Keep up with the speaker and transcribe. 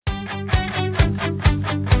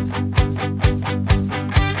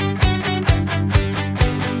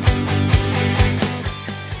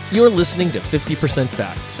You're listening to 50%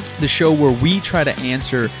 Facts, the show where we try to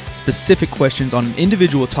answer specific questions on an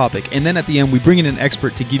individual topic, and then at the end we bring in an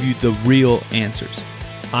expert to give you the real answers.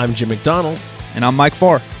 I'm Jim McDonald. And I'm Mike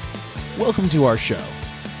Farr. Welcome to our show.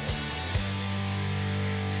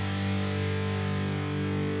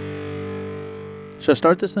 Should I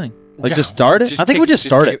start this thing? Yeah, Just start it? I think we just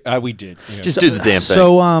start it. We did. Yeah. Just do the damn thing.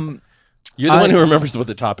 So, You're the one who remembers what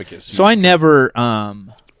the topic is. So I never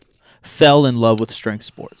fell in love with strength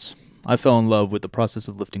sports. I fell in love with the process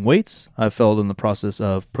of lifting weights. I fell in the process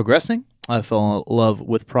of progressing. I fell in love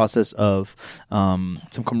with the process of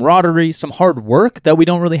some camaraderie, some hard work that we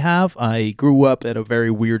don't really have. I grew up at a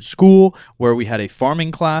very weird school where we had a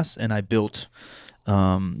farming class, and I built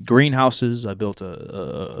greenhouses. I built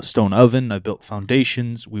a stone oven. I built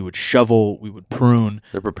foundations. We would shovel. We would prune.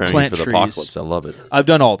 They're preparing plant you for the trees. apocalypse. I love it. I've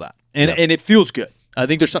done all that, and it feels good. I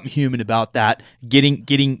think there's something human about that.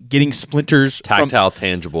 Getting splinters Tactile,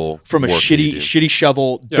 tangible from a work that you do. shitty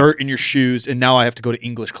shovel, dirt in your shoes, and now I have to go to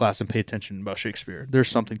English class and pay attention about Shakespeare. There's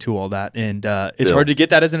something to all that, and it's hard to get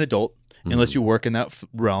that as an adult unless you work in that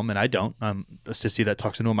realm, and I don't. I'm a sissy that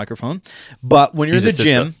talks into a microphone. But when you're in the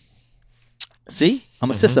gym, see, I'm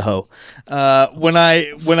a sissaho. When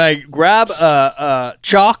I grab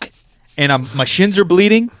chalk and my shins are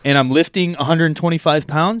bleeding, and I'm lifting 125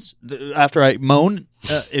 pounds after I moan,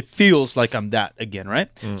 it feels like I'm that again, right?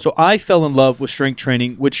 So I fell in love with strength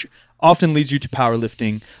training, which often leads you to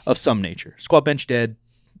powerlifting of some nature. Squat, bench, dead,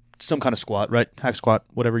 some kind of squat, right? Hack squat,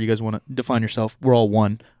 whatever you guys want to define yourself. We're all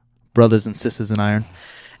one, brothers and sisters in iron.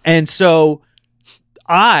 And so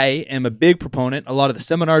I am a big proponent. A lot of the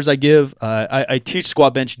seminars I give, I teach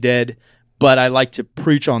squat, bench, dead, but I like to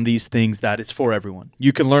preach on these things that it's for everyone.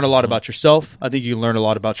 You can learn a lot about yourself. I think you can learn a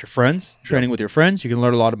lot about your friends, training with your friends. You can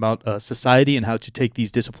learn a lot about society and how to take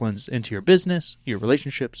these disciplines into your business, your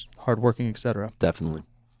relationships, hardworking, etc. Definitely.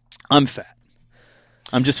 I'm fat.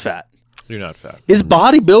 I'm just fat. You're not fat. Is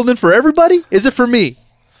bodybuilding for everybody? Is it for me?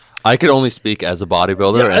 I could only speak as a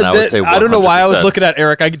bodybuilder, and I would say 100%. I don't know why I was looking at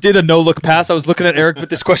Eric. I did a no-look pass. I was looking at Eric,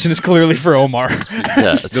 but this question is clearly for Omar.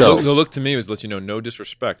 Yeah, The look to me was let you know no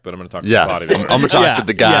disrespect, but I'm going to talk to the bodybuilder. I'm going to talk to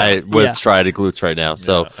the guy with striated glutes right now.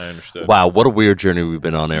 So, I understood. Wow, what a weird journey we've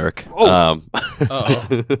been on, Eric. Uh-oh.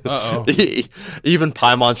 Even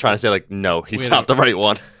Paimon's trying to say, like, no, he's not the right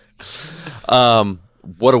one.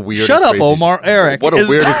 What a weird Shut up, Omar. Eric. What a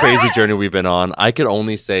weird and crazy journey we've been on. I could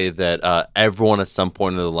only say that everyone at some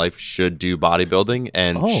point in their life should do bodybuilding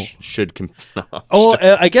and should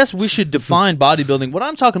I guess we should define bodybuilding. What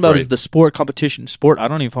I'm talking about is the sport competition. Sport, I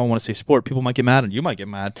don't even want to say sport. People might get mad, and you might get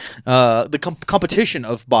mad. The competition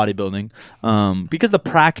of bodybuilding, because the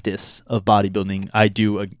practice of bodybuilding,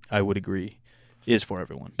 I would agree, is for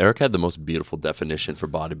everyone. Eric had the most beautiful definition for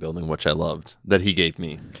bodybuilding, which I loved, that he gave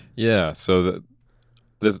me. Yeah, so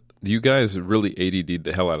you guys really ADD'd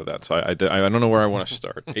the hell out of that. So I don't know where I want to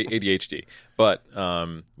start. ADHD. But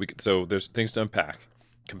so there's things to unpack.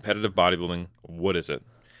 Competitive bodybuilding, what is it?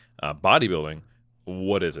 Bodybuilding,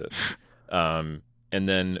 what is it? And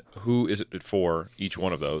then who is it for each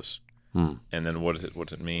one of those? And then what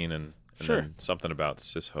does it mean? And then something about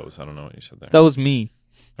cis hoes. I don't know what you said there. That was me.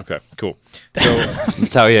 Okay, cool. So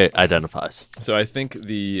that's how he identifies. So I think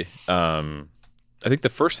the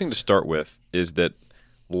first thing to start with is that,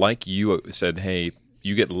 like you said, hey,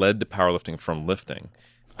 you get led to powerlifting from lifting.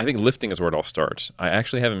 I think lifting is where it all starts. I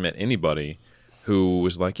actually haven't met anybody who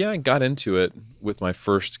was like, yeah, I got into it with my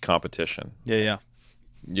first competition. Yeah.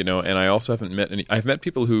 You know, and I also haven't met I've met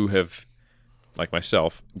people who have, like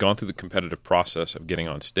myself, gone through the competitive process of getting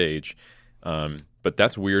on stage. But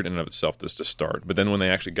that's weird in and of itself just to start. But then when they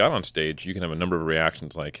actually got on stage, you can have a number of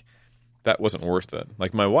reactions like, that wasn't worth it.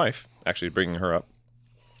 Like my wife, actually bringing her up,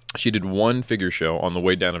 she did one figure show on the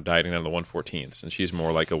way down of dieting down to the 114s, and she's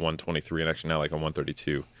more like a 123 and actually now like a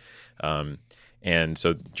 132. And so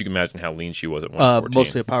you can imagine how lean she was at 114.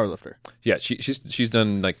 Mostly a powerlifter. Yeah, she's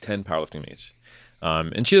done like 10 powerlifting meets.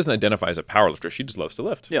 And she doesn't identify as a powerlifter. She just loves to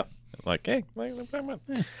lift. Yeah. Like, hey.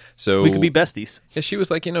 So we could be besties. Yeah, she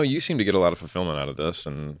was like, you seem to get a lot of fulfillment out of this,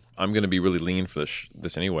 and I'm going to be really lean for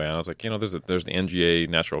this anyway. And I was like, there's the NGA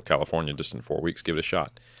Natural California just in 4 weeks. Give it a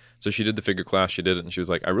shot. So she did the figure class. She did it, and she was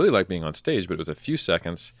like, I really like being on stage, but it was a few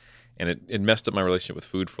seconds, and it messed up my relationship with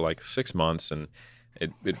food for like 6 months, and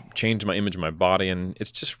it changed my image of my body, and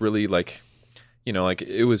it's just really like, like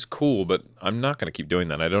it was cool, but I'm not going to keep doing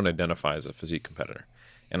that. I don't identify as a physique competitor.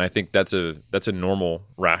 And I think that's a normal,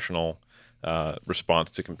 rational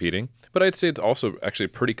response to competing. But I'd say it's also actually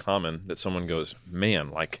pretty common that someone goes,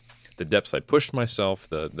 man, like the depths I pushed myself,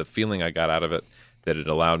 the feeling I got out of it, that it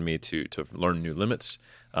allowed me to learn new limits,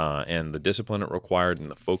 and the discipline it required, and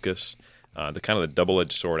the focus, the kind of the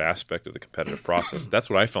double-edged sword aspect of the competitive process. That's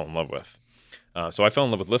what I fell in love with. So I fell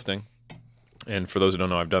in love with lifting. And for those who don't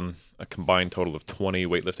know, I've done a combined total of 20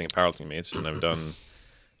 weightlifting and powerlifting meets, and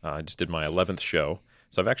I just did my 11th show.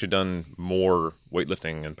 So I've actually done more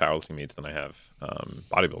weightlifting and powerlifting meets than I have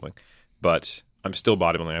bodybuilding. But I'm still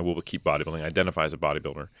bodybuilding. I will keep bodybuilding. I identify as a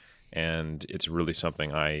bodybuilder. And it's really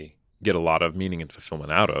something I get a lot of meaning and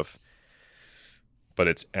fulfillment out of. But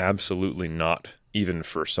it's absolutely not even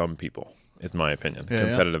for some people, in my opinion,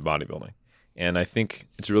 competitive bodybuilding. And I think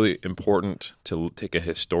it's really important to take a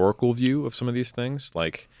historical view of some of these things.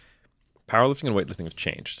 Like powerlifting and weightlifting have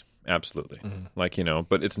changed. Absolutely.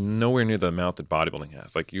 But it's nowhere near the amount that bodybuilding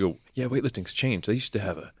has. Like you go, yeah, weightlifting's changed. They used to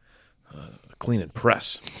have a clean and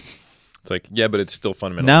press. It's like, yeah, but it's still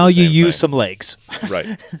fundamentally now the same you use thing. some legs. Right.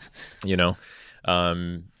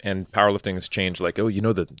 And powerlifting has changed. Like,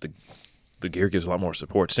 the gear gives a lot more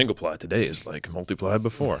support. Single ply today is like multiply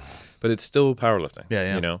before, but it's still powerlifting.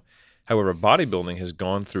 Yeah. However, bodybuilding has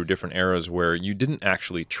gone through different eras where you didn't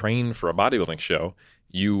actually train for a bodybuilding show.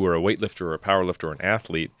 You were a weightlifter or a powerlifter or an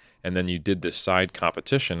athlete, and then you did this side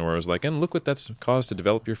competition where it was like, and look what that's caused to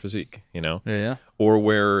develop your physique, Yeah. Or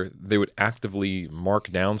where they would actively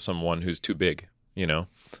mark down someone who's too big,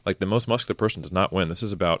 Like the most muscular person does not win. This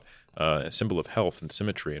is about a symbol of health and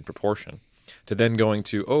symmetry and proportion. To then going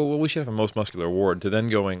to, we should have a most muscular award. To then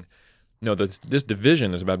going, no, this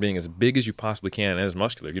division is about being as big as you possibly can and as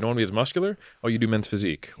muscular. If you don't want to be as muscular, you do men's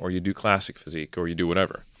physique, or you do classic physique, or you do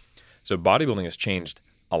whatever. So bodybuilding has changed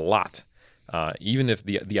a lot. Even if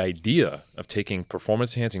the idea of taking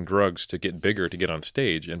performance-enhancing drugs to get bigger, to get on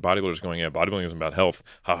stage, and bodybuilders going, bodybuilding is about health,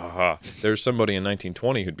 ha, ha, ha. There's somebody in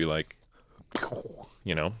 1920 who'd be like,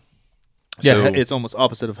 Yeah, So, it's almost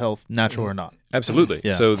opposite of health, natural or not. absolutely.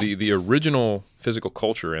 Yeah. So the original physical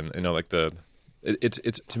culture, and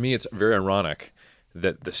it's to me it's very ironic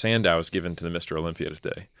that the Sandow is given to the Mr. Olympia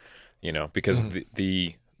today, because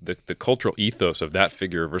the cultural ethos of that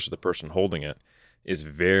figure versus the person holding it is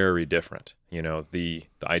very different. The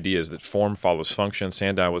idea is that form follows function.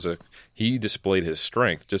 Sandow he displayed his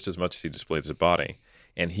strength just as much as he displayed his body,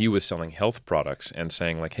 and he was selling health products and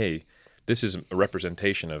saying like, hey, this is a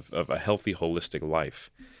representation of a healthy, holistic life.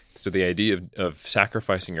 So the idea of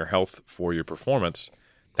sacrificing your health for your performance,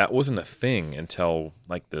 that wasn't a thing until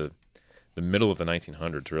like the middle of the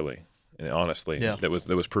 1900s, really. And honestly, that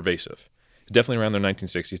was pervasive. Definitely around the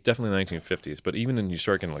 1960s, definitely the 1950s. But even when you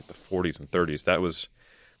start getting like the 40s and 30s, that was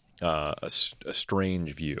a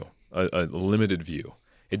strange view, a limited view.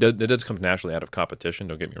 It does come naturally out of competition,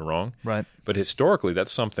 don't get me wrong. Right. But historically,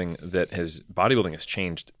 that's something that bodybuilding has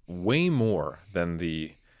changed way more than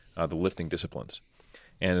the lifting disciplines.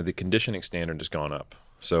 And the conditioning standard has gone up.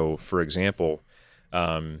 So, for example,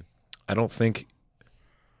 I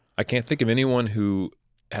can't think of anyone who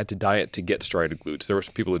had to diet to get striated glutes. There were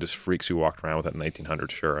some people who just freaks who walked around with that in the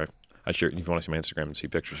 1800s. Sure, I sure, if you want to see my Instagram and see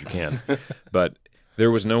pictures, you can. But there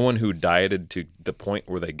was no one who dieted to the point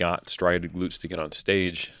where they got striated glutes to get on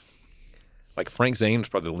stage. Like Frank Zane was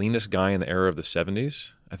probably the leanest guy in the era of the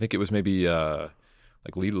 70s. I think it was maybe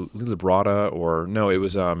like Lee Labrada, or no, it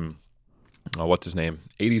was what's his name?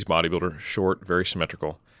 80s bodybuilder, short, very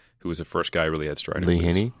symmetrical, who was the first guy who really had striated Lee glutes.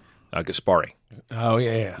 Haney? Gaspari. Oh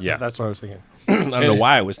yeah. Yeah. That's what I was thinking. I don't know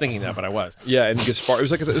why I was thinking that, but I was. Yeah, and Gaspari,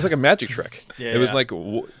 it was like a magic trick. Yeah, it was yeah. like,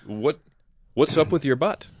 what's up with your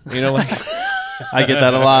butt? Like. I get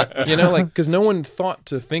that a lot. Because no one thought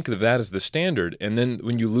to think of that as the standard. And then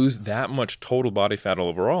when you lose that much total body fat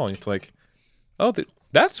overall, it's like,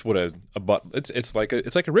 that's what a butt. It's like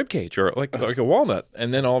a rib cage or like a walnut.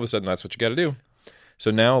 And then all of a sudden, that's what you got to do. So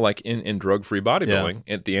now, like in drug-free bodybuilding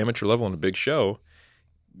at the amateur level in a big show,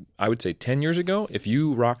 I would say 10 years ago, if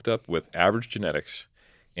you rocked up with average genetics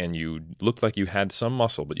and you looked like you had some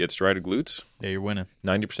muscle but you had striated glutes, Yeah, you're winning.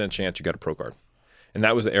 90% chance you got a pro card. And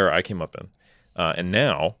that was the era I came up in. And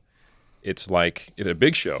now it's like at a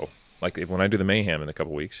big show, like when I do the Mayhem in a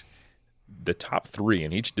couple weeks, the top 3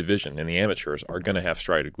 in each division in the amateurs are going to have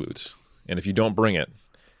striated glutes. And if you don't bring it,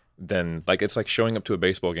 then like it's like showing up to a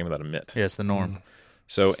baseball game without a mitt. Yeah, it's the norm.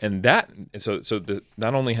 So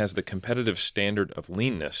not only has the competitive standard of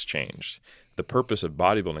leanness changed, the purpose of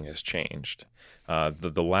bodybuilding has changed.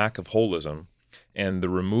 The lack of holism and the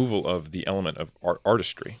removal of the element of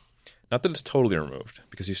artistry. Not that it's totally removed,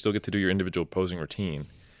 because you still get to do your individual posing routine.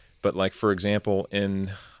 But like, for example,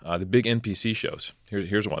 in the big NPC shows,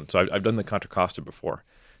 here's one. So I've done the Contra Costa before,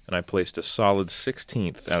 and I placed a solid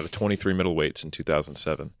 16th out of 23 middleweights in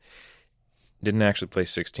 2007. didn't actually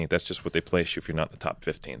place 16th. That's just what they place you if you're not in the top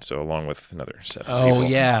 15. So along with another 7 Oh, people.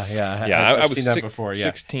 yeah. I I've was seen that before. Yeah.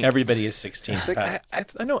 16th. Everybody is 16th. It's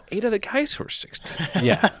like, I know 8 of the guys who are 16.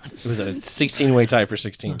 Yeah. It was a 16-way tie for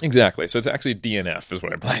 16. Exactly. So it's actually DNF is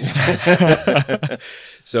what I'm placing.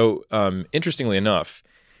 So interestingly enough,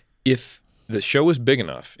 if the show is big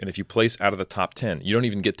enough and if you place out of the top 10, you don't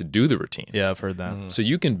even get to do the routine. Yeah, I've heard that. So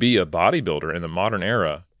you can be a bodybuilder in the modern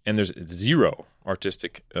era and there's zero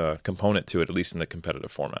artistic component to it, at least in the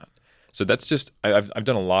competitive format. So that's just, I've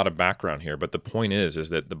done a lot of background here, but the point is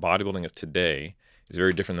that the bodybuilding of today is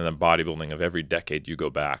very different than the bodybuilding of every decade you go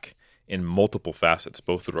back in multiple facets,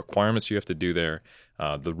 both the requirements you have to do there,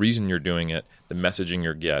 the reason you're doing it, the messaging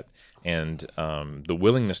you get, and the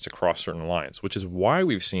willingness to cross certain lines, which is why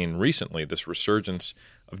we've seen recently this resurgence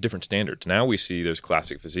of different standards. Now we see there's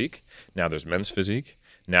classic physique, now there's men's physique,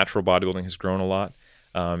 natural bodybuilding has grown a lot.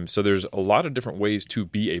 So there's a lot of different ways to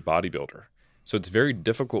be a bodybuilder. So it's very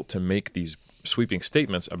difficult to make these sweeping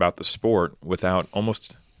statements about the sport without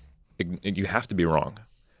almost, you have to be wrong.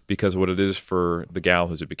 Because what it is for the gal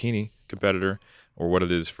who's a bikini competitor, or what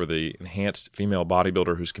it is for the enhanced female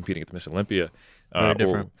bodybuilder who's competing at the Miss Olympia, or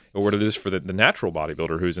what it is for the natural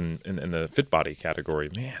bodybuilder who's in the fit body category,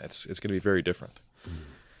 man, it's going to be very different.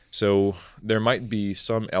 So there might be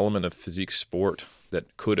some element of physique sport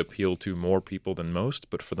that could appeal to more people than most,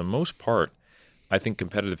 but for the most part, I think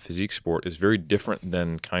competitive physique sport is very different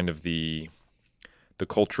than kind of the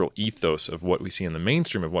cultural ethos of what we see in the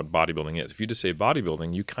mainstream of what bodybuilding is. If you just say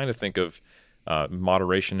bodybuilding, you kind of think of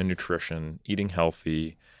moderation in nutrition, eating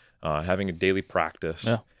healthy, having a daily practice,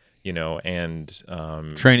 and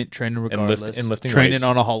training regardless, and lifting training weights.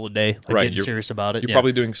 on a holiday, Right, getting you're- serious about it. You're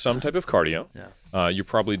probably doing some type of cardio. Yeah. You're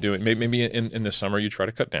probably doing maybe in the summer you try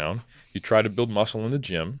to cut down. You try to build muscle in the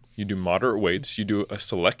gym. You do moderate weights. You do a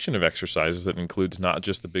selection of exercises that includes not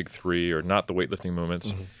just the big 3 or not the weightlifting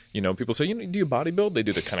movements. People say, do you bodybuild? They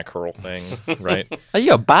do the kind of curl thing, right? Are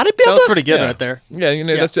you a bodybuilder? that was pretty good Yeah. right there.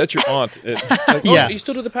 Yeah, that's your aunt. Yeah. You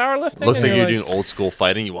still do the powerlifting? Looks And like you're like, doing old school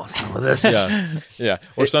fighting. You want some of this? Yeah.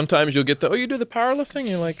 Or sometimes you'll get you do the powerlifting?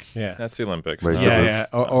 You're like, Yeah. that's the Olympics. Where's No. the roof? Yeah.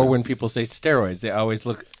 Or when people say steroids, they always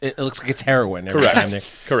it looks like it's heroin every time.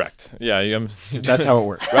 Correct. Yeah, That's how it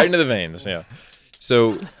works. right into the veins. Yeah.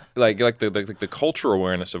 So like the cultural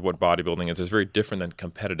awareness of what bodybuilding is very different than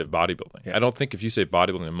competitive bodybuilding. I don't think if you say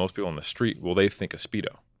bodybuilding to most people on the street, well, they think of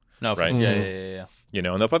Speedo, No, Right. Yeah. and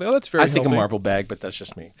they'll probably, that's very I think a healthy. marble bag, but that's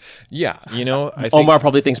just me. Yeah, I think Omar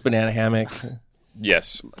probably thinks banana hammock.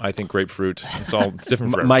 yes, I think grapefruit. It's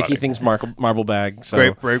different for Mikey everybody. thinks marble bag.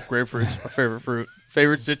 So Grapefruit's my favorite fruit.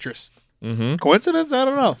 Favorite citrus. Mm-hmm. Coincidence? I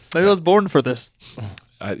don't know. Maybe I was born for this.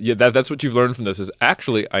 That's what you've learned from this is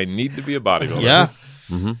actually I need to be a bodybuilder. Yeah.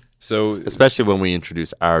 So Especially when we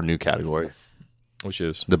introduce our new category, which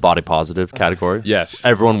is the body positive category. yes.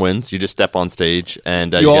 Everyone wins. You just step on stage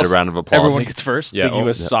and you get also- a round of applause. Everyone gets first. Yeah, they give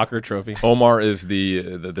us soccer trophy. Omar is the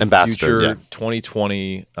Ambassador, future yeah.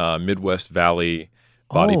 2020 Midwest Valley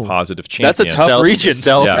body positive champion. That's a tough region.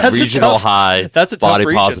 That's a regional tough- high. that's a tough body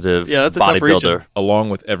region. positive. Yeah, that's a tough region. bodybuilder. along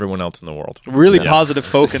with everyone else in the world. Really positive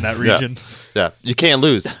folk in that region. Yeah, you can't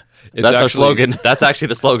lose. It's That's our actually- slogan. That's actually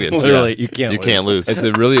the slogan. Literally, Yeah. you can't lose. It's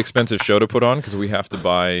a really expensive show to put on because we have to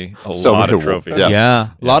buy a So lot of many- trophies. Yeah.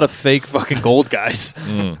 A lot of fake fucking gold guys.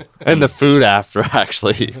 And the food after,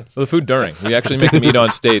 actually. Well, the food during. We actually make them eat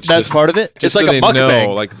on stage. That's part of it. Just It's like so a they mukbang.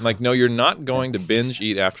 know, like, no, you're not going to binge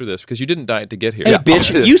eat after this because you didn't diet to get here. Hey,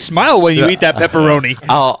 bitch, you smile when you eat that pepperoni.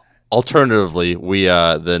 Alternatively, we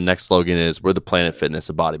the next slogan is "We're the Planet Fitness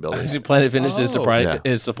of bodybuilding." Planet Fitness is, Yeah.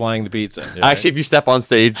 is supplying the pizza. Actually, if you step on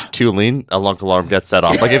stage too lean, a lunk alarm gets set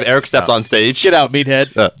off. Like if Eric stepped on stage, Get out,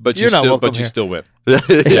 meathead. but You're not welcome you here. still win.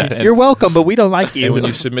 yeah, You're welcome, but we don't like And when you.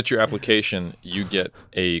 you submit your application, you get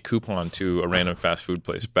a coupon to a random fast food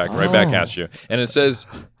place right back at you, and it says,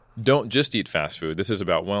 "Don't just eat fast food. This is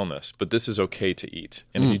about wellness, but this is okay to eat.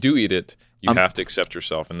 And if you do eat it, you have to accept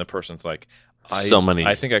yourself." And the person's like,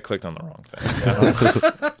 I think I clicked on the wrong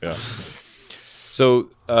thing." Yeah. So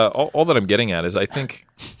all that I'm getting at is I think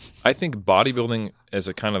bodybuilding as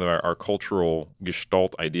a kind of our cultural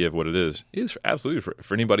gestalt idea of what it is absolutely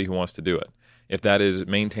for anybody who wants to do it. If that is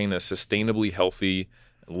maintain a sustainably healthy,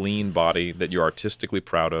 lean body that you're artistically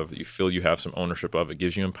proud of, that you feel you have some ownership of, it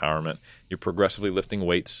gives you empowerment. You're progressively lifting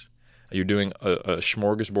weights. You're doing a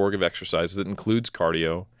smorgasbord of exercises that includes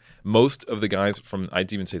cardio. Most of the guys from,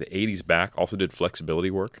 I'd even say the 80s back also did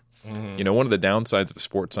flexibility work. One of the downsides of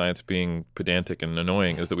sports science being pedantic and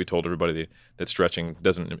annoying is that we told everybody that stretching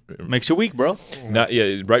doesn't Makes you weak, bro.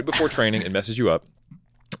 right before training it messes you up,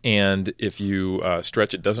 and if you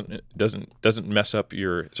stretch it doesn't mess up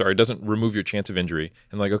it doesn't remove your chance of injury.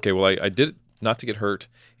 And like, okay, well I did it not to get hurt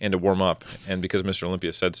and to warm up, and because Mr.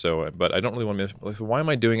 Olympia said so. But I don't really want to. Why am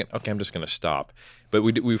I doing it? Okay, I'm just going to stop. But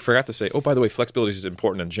we forgot to say, oh, by the way, flexibility is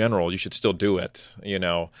important in general. You should still do it,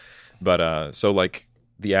 But so like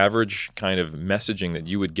the average kind of messaging that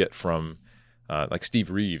you would get from like Steve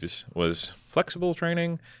Reeves was flexible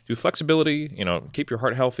training, do flexibility, keep your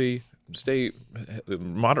heart healthy, stay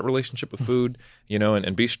moderate relationship with food,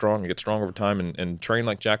 and be strong and get strong over time and train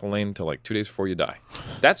like Jack LaLanne until like 2 days before you die.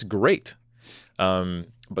 That's great.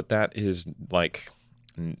 But that is like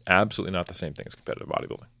absolutely not the same thing as competitive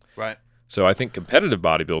bodybuilding. Right. So I think competitive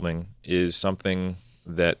bodybuilding is something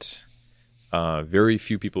that very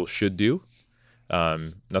few people should do.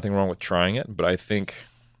 Nothing wrong with trying it, but I think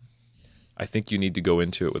you need to go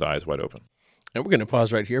into it with eyes wide open. And we're going to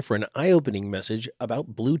pause right here for an eye-opening message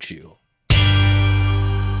about Blue Chew.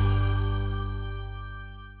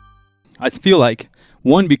 I feel like,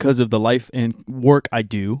 one, because of the life and work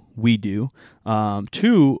we do.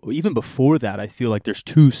 Two, even before that, I feel like there's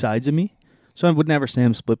two sides of me. So I would never say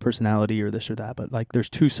I'm split personality or this or that, but like there's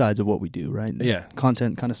two sides of what we do, right? Yeah.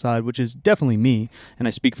 Content kind of side, which is definitely me, and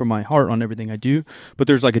I speak from my heart on everything I do. But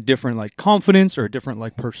there's like a different like confidence or a different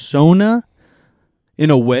like persona in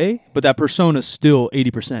a way, but that persona is still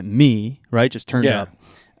 80% me, right? Just turned up.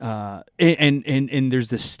 And there's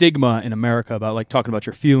this stigma in America about like talking about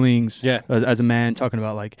your feelings as a man, talking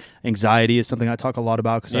about like anxiety is something I talk a lot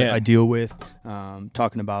about because I deal with,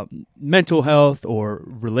 talking about mental health or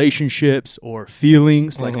relationships or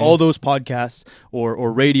feelings, like all those podcasts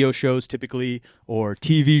or radio shows typically or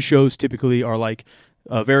TV shows typically are like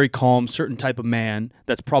a very calm, certain type of man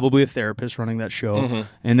that's probably a therapist running that show.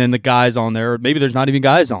 And then the guys on there, maybe there's not even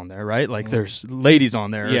guys on there, right? Like there's ladies on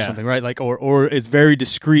there or something, right? Like, or it's very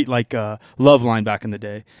discreet, like Loveline back in the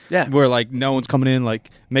day. Yeah. Where like no one's coming in, like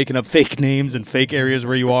making up fake names and fake areas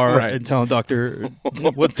where you are and telling Dr.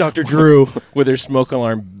 Drew. With their smoke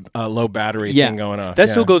alarm low battery thing going on. That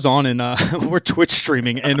still goes on, and we're Twitch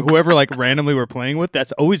streaming, and whoever like randomly we're playing with,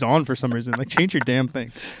 that's always on for some reason. Like, change your damn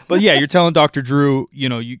thing. But yeah, you're telling Dr. Drew,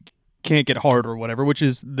 you can't get hard or whatever, which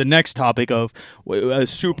is the next topic of a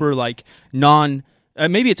super like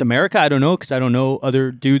maybe it's America, I don't know, because I don't know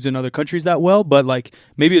other dudes in other countries that well, but like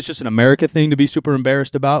maybe it's just an America thing to be super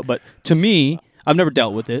embarrassed about. But to me, I've never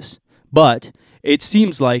dealt with this, but it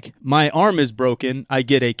seems like my arm is broken, I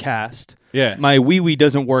get a cast. Yeah. My wee-wee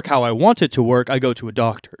doesn't work how I want it to work, I go to a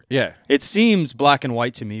doctor. Yeah. It seems black and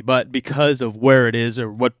white to me, but because of where it is or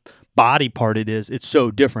what body part it is, it's so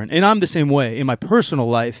different. And I'm the same way. In my personal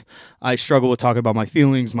life, I struggle with talking about my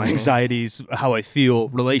feelings, my anxieties, how I feel,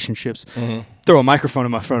 relationships. Throw a microphone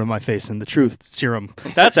in front of my face and the truth serum.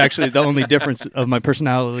 That's actually the only difference of my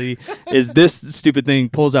personality is this stupid thing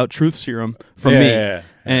pulls out truth serum from me. Yeah.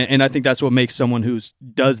 And I think that's what makes someone who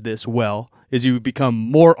does this well is you become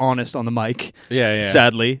more honest on the mic,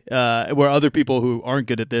 sadly, where other people who aren't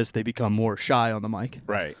good at this, they become more shy on the mic.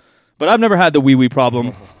 Right. But I've never had the wee-wee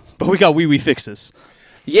problem, but we got wee-wee fixes.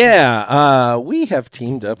 Yeah, we have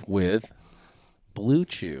teamed up with Blue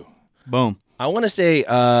Chew. Boom. I want to say,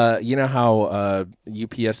 you know how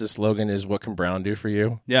UPS's slogan is, what can Brown do for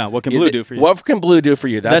you? Yeah, what can Blue do for you? What can Blue do for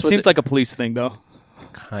you? That seems like a police thing, though.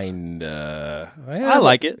 Kinda. I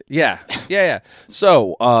like it. Yeah.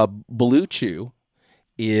 So, Blue Chew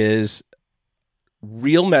is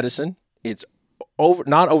real medicine. It's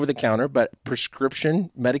not over the counter, but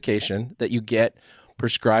prescription medication that you get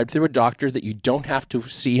prescribed through a doctor that you don't have to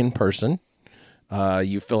see in person.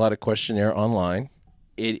 You fill out a questionnaire online.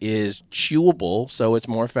 It is chewable, so it's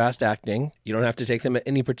more fast-acting. You don't have to take them at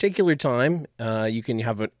any particular time. You can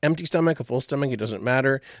have an empty stomach, a full stomach. It doesn't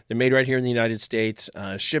matter. They're made right here in the United States,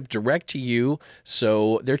 shipped direct to you,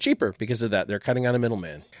 so they're cheaper because of that. They're cutting out a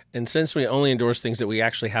middleman. And since we only endorse things that we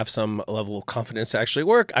actually have some level of confidence to actually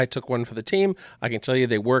work, I took one for the team. I can tell you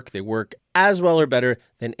they work. They work as well or better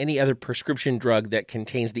than any other prescription drug that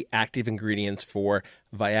contains the active ingredients for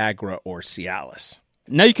Viagra or Cialis.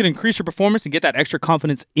 Now you can increase your performance and get that extra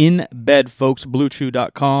confidence in bed, folks.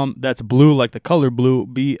 BlueChew.com. That's blue like the color blue,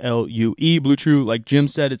 B-L-U-E. Blue Chew, like Jim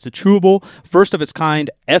said, it's a chewable, first of its kind,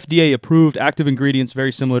 FDA approved, active ingredients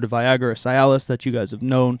very similar to Viagra or Cialis that you guys have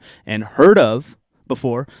known and heard of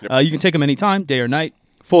before. Yep. You can take them anytime, day or night.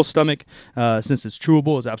 Full stomach, since it's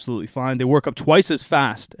chewable, is absolutely fine. They work up twice as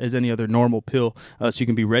fast as any other normal pill, so you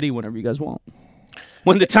can be ready whenever you guys want.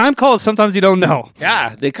 When the time calls, sometimes you don't know.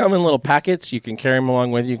 Yeah, they come in little packets. You can carry them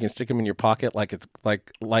along with you. You can stick them in your pocket like it's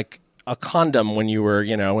like a condom when you were,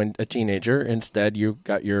 a teenager. Instead, you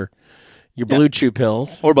got your Your Blue Chew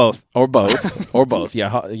pills. Or both. Or both. Or both.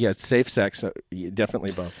 Yeah, safe sex.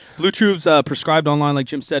 Definitely both. Blue Chew's prescribed online, like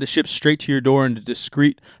Jim said. It ships straight to your door in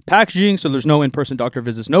discreet packaging, so there's no in-person doctor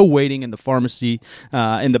visits, no waiting in the pharmacy.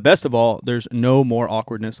 And the best of all, there's no more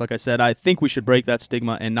awkwardness. Like I said, I think we should break that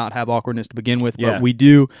stigma and not have awkwardness to begin with, but we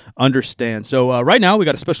do understand. So right now, we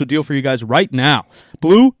got a special deal for you guys right now.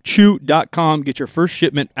 BlueChew.com. Get your first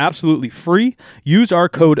shipment absolutely free. Use our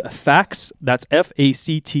code FACTS. That's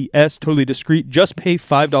FACTS. Totally discreet. Just pay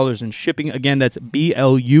 $5 in shipping. Again, that's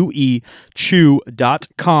BLUE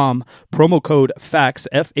Chew.com. Promo code FACTS,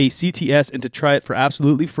 FACTS, and to try it for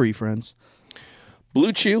absolutely free, friends.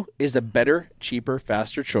 Blue Chew is the better, cheaper,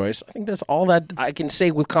 faster choice. I think that's all that I can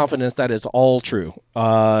say with confidence. That is all true.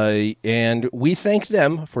 And we thank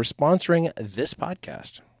them for sponsoring this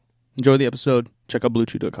podcast. Enjoy the episode. Check out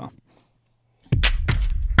BlueChew.com.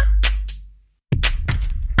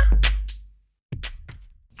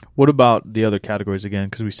 What about the other categories again?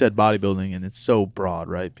 Because we said bodybuilding, and it's so broad,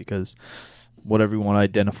 right? Because whatever you want to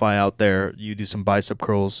identify out there, you do some bicep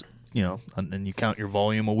curls, and you count your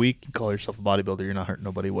volume a week, you call yourself a bodybuilder, you're not hurting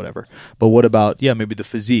nobody, whatever. But what about, maybe the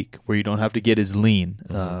physique, where you don't have to get as lean,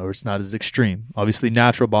 or it's not as extreme. Obviously,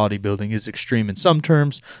 natural bodybuilding is extreme in some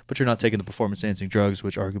terms, but you're not taking the performance-enhancing drugs,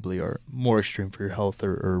 which arguably are more extreme for your health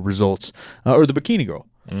or results. Or the bikini girl,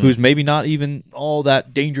 who's maybe not even all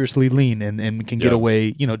that dangerously lean and can get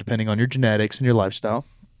away, depending on your genetics and your lifestyle.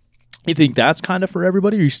 You think that's kind of for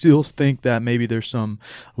everybody, or you still think that maybe there's some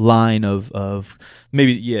line of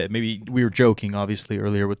maybe we were joking, obviously,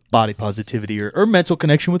 earlier with body positivity or mental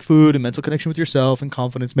connection with food and mental connection with yourself and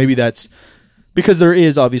confidence. Maybe that's because there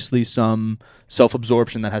is obviously some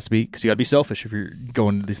self-absorption that has to be, because you got to be selfish if you're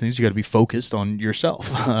going to these things. You got to be focused on yourself.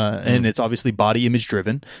 And it's obviously body image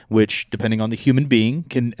driven, which depending on the human being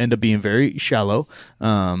can end up being very shallow.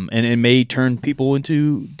 And it may turn people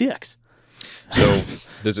into dicks. So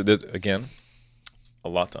there's again a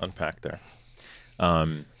lot to unpack there.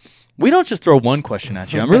 We don't just throw one question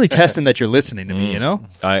at you. I'm really testing that you're listening to me,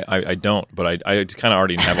 I don't, but I kind of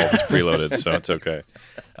already have all this preloaded, so it's okay.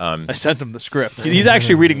 I sent him the script. He's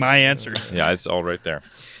actually reading my answers. Yeah, it's all right there.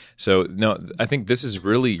 So, no, I think this is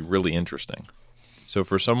really, really interesting. So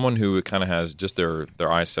for someone who kind of has just their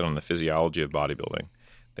eyes set on the physiology of bodybuilding,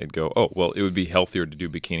 they'd go, oh, well, it would be healthier to do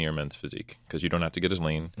bikini or men's physique because you don't have to get as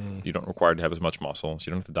lean. You don't require to have as much muscle, so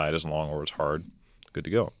you don't have to diet as long or as hard. Good to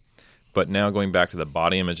go. But now going back to the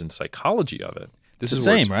body image and psychology of it, this is the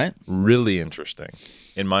same, right? Really interesting.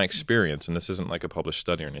 In my experience, and this isn't like a published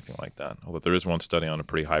study or anything like that, although there is one study on a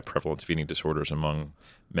pretty high prevalence feeding disorders among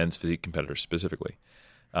men's physique competitors specifically.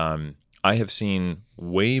 I have seen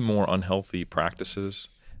way more unhealthy practices,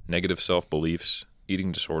 negative self-beliefs,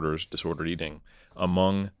 eating disorders, disordered eating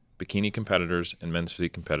among bikini competitors and men's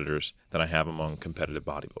physique competitors than I have among competitive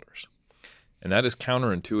bodybuilders. And that is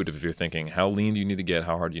counterintuitive if you're thinking, how lean do you need to get?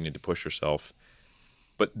 How hard do you need to push yourself?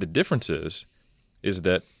 But the difference is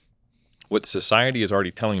that what society is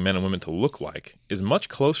already telling men and women to look like is much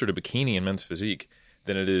closer to bikini and men's physique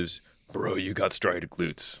than it is, bro, you got striated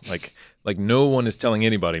glutes. Like no one is telling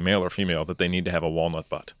anybody, male or female, that they need to have a walnut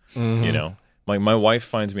butt. Like my wife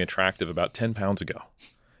finds me attractive about 10 pounds ago.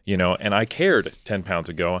 And I cared 10 pounds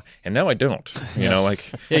ago, and now I don't.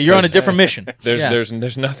 You're on a different mission.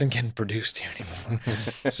 There's nothing getting produced here anymore.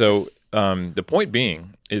 So the point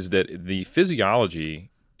being is that the physiology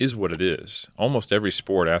is what it is. Almost every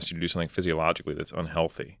sport asks you to do something physiologically that's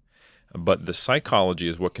unhealthy, but the psychology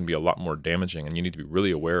is what can be a lot more damaging, and you need to be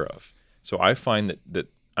really aware of. So I find that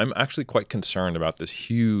I'm actually quite concerned about this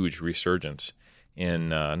huge resurgence.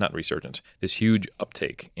 This huge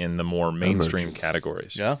uptake in the more mainstream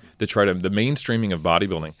categories. Yeah. The mainstreaming of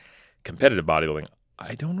bodybuilding, competitive bodybuilding,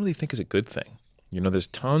 I don't really think is a good thing. There's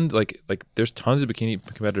tons there's tons of bikini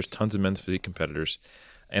competitors, tons of men's physique competitors,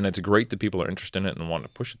 and it's great that people are interested in it and want to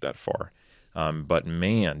push it that far. But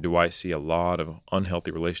man, do I see a lot of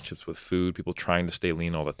unhealthy relationships with food, people trying to stay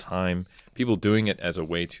lean all the time, people doing it as a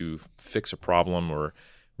way to fix a problem or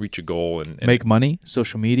reach a goal and make money.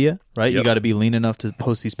 Social media, right? Yep. You got to be lean enough to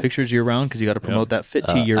post these pictures year round because you got to promote that fit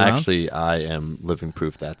T year round. Actually, I am living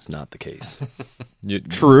proof that's not the case.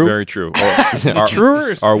 True, very true.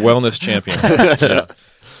 Our wellness champion.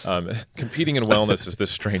 Competing in wellness is the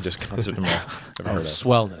strangest concept in my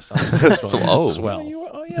swellness. Swell.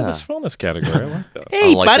 The swellness category. I like that.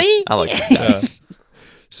 Hey, buddy. I like that.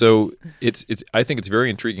 So it's. I think it's very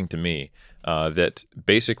intriguing to me that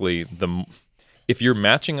basically if you're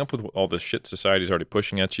matching up with all the shit society's already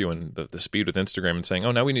pushing at you and the speed with Instagram and saying,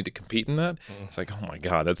 oh, now we need to compete in that, it's like, oh my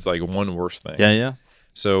God, that's like one worse thing. Yeah.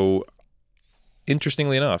 So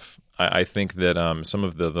interestingly enough, I think that some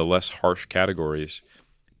of the less harsh categories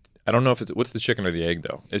I don't know if it's what's the chicken or the egg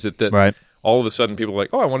though. Is it that Right. all of a sudden people are like,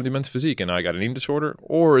 oh, I want to do men's physique, and now I got an eating disorder,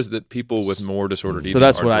 or is that people with more disordered eating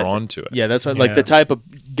that's are what I drawn think. to it? Yeah, that's what like the type of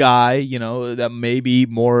guy, you know, that may be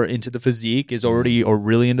more into the physique is already or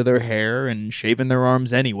really into their hair and shaving their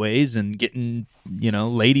arms anyways and getting, you know,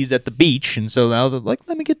 ladies at the beach. And so now they're like,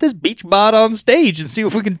 let me get this beach bod on stage and see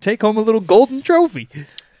if we can take home a little golden trophy.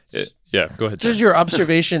 Yeah, go ahead. Does John. your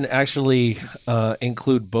observation actually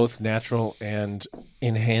include both natural and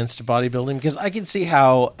enhanced bodybuilding? Because I can see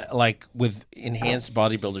how, like, with enhanced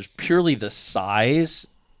bodybuilders, purely the size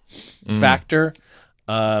factor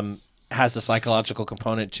has a psychological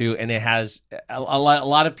component too, and it has a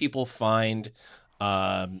lot of people find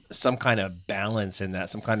some kind of balance in that,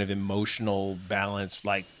 some kind of emotional balance.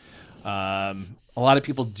 Like a lot of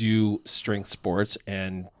people do strength sports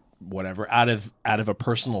and whatever out of a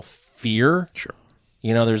personal fear. Sure.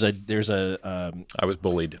 You know, there's a I was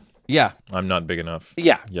bullied. yeah. I'm not big enough.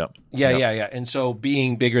 Yeah. Yep. Yeah, Yep. yeah. And so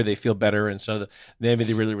being bigger, they feel better, and so maybe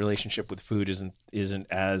the really relationship with food isn't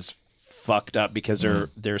as fucked up because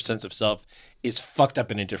their sense of self is fucked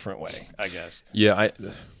up in a different way, I guess. Yeah,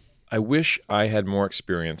 I wish I had more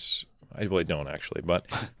experience. I really don't actually, but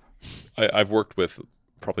I've worked with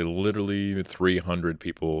probably literally 300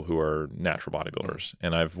 people who are natural bodybuilders,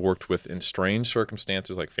 and I've worked with in strange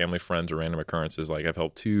circumstances like family, friends, or random occurrences. Like I've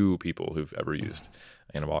helped 2 people who've ever used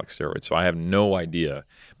anabolic steroids, so I have no idea.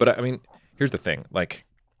 But I mean, here's the thing: like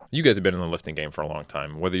you guys have been in the lifting game for a long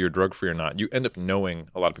time, whether you're drug free or not. You end up knowing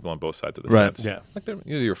a lot of people on both sides of the Right. fence. Yeah. Like they're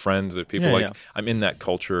your friends, they're people Yeah, like yeah. I'm in that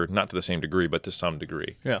culture, not to the same degree, but to some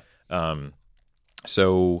degree. Yeah.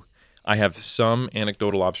 So I have some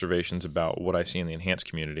anecdotal observations about what I see in the enhanced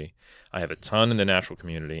community. I have a ton in the natural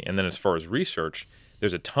community. And then as far as research,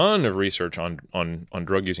 there's a ton of research on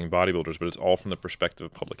drug-using bodybuilders, but it's all from the perspective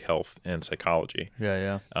of public health and psychology.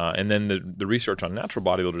 Yeah, yeah. And then the research on natural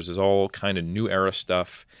bodybuilders is all kind of new era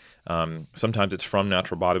stuff. Sometimes it's from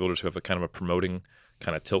natural bodybuilders who have a kind of a promoting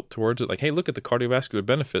kind of tilt towards it. Like, hey, look at the cardiovascular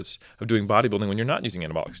benefits of doing bodybuilding when you're not using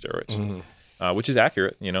anabolic steroids. Which is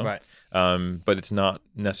accurate, you know, Right. But it's not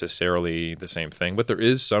necessarily the same thing. But there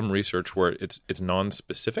is some research where it's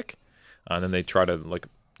non-specific, and then they try to like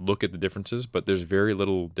look at the differences. But there's very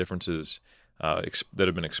little differences that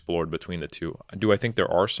have been explored between the two. Do I think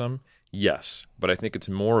there are some? Yes, but I think it's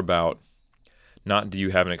more about not do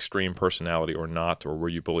you have an extreme personality or not, or were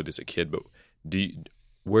you bullied as a kid, but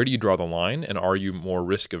where do you draw the line, and are you more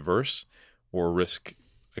risk averse or risk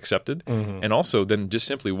accepted? And also then just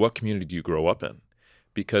simply what community do you grow up in?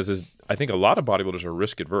 Because I think a lot of bodybuilders are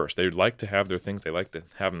risk adverse. They like to have their things, they like to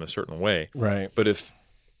have them a certain way. Right. But if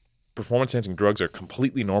performance enhancing drugs are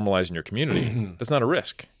completely normalized in your community, that's not a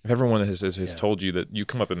risk. If everyone has told you that you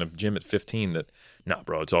come up in a gym at 15 that, nah,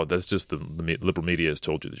 bro, that's just the liberal media has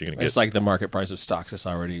told you that you're going to get. It's like the market price of stocks is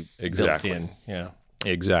already Exactly. built in. Yeah.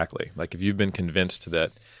 Exactly. Like if you've been convinced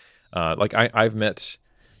that, like I've met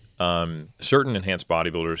certain enhanced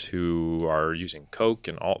bodybuilders who are using coke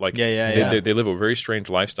and all, like they live a very strange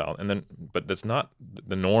lifestyle, but that's not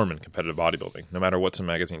the norm in competitive bodybuilding. No matter what some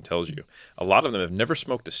magazine tells you, a lot of them have never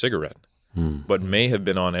smoked a cigarette, but may have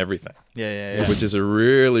been on everything. Yeah. Which is a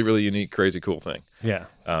really, really unique, crazy, cool thing. Yeah.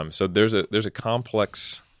 So there's a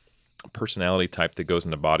complex personality type that goes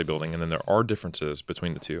into bodybuilding, and then there are differences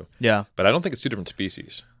between the two. Yeah. But I don't think it's 2 different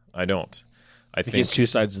species. I don't. I think It's 2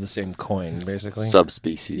 sides of the same coin, basically.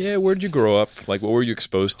 Subspecies. Yeah, where did you grow up? Like, what were you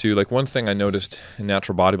exposed to? Like, one thing I noticed in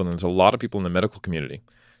natural bodybuilding, there's a lot of people in the medical community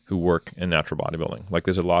who work in natural bodybuilding. Like,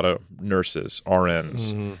 there's a lot of nurses,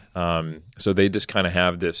 RNs. So they just kind of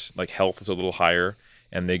have this, like, health is a little higher,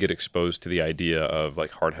 and they get exposed to the idea of,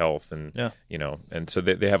 like, heart health. And, you know, and so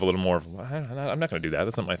they have a little more of, I'm not going to do that.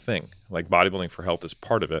 That's not my thing. Like, bodybuilding for health is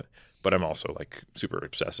part of it, but I'm also, like, super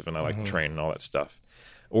obsessive, and I like to train and all that stuff.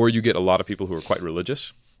 Or you get a lot of people who are quite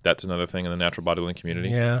religious. That's another thing in the natural bodybuilding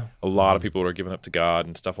community. Yeah. A lot of people are giving up to God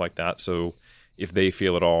and stuff like that. So if they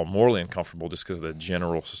feel at all morally uncomfortable just because of the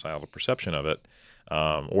general societal perception of it,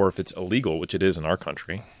 or if it's illegal, which it is in our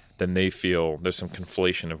country, then they feel there's some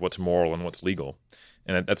conflation of what's moral and what's legal.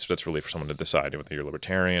 And that's really for someone to decide whether you're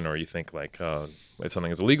libertarian or you think like if something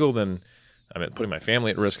is illegal, then I'm putting my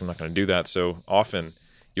family at risk. I'm not going to do that. So often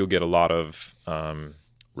you'll get a lot of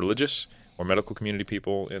religious or medical community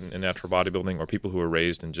people in natural bodybuilding, or people who are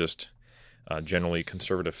raised in just generally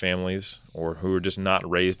conservative families, or who are just not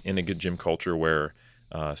raised in a good gym culture where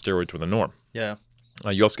steroids were the norm. Yeah.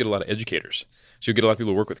 You also get a lot of educators. So you get a lot of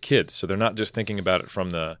people who work with kids. So they're not just thinking about it from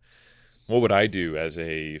the, what would I do as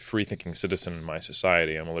a free-thinking citizen in my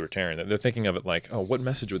society? I'm a libertarian. They're thinking of it like, oh, what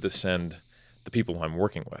message would this send the people who I'm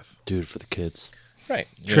working with? Dude, for the kids. Right.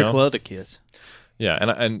 Trickle out the kids. Yeah,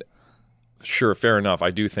 and sure, fair enough.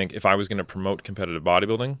 I do think if I was going to promote competitive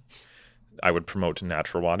bodybuilding, I would promote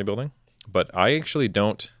natural bodybuilding. But I actually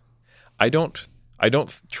don't. I don't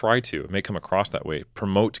try to. It may come across that way.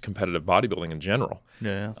 Promote competitive bodybuilding in general.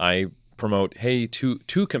 Yeah. I promote, hey, two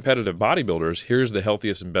competitive bodybuilders. Here's the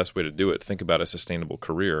healthiest and best way to do it. Think about a sustainable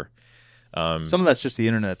career. Some of that's just the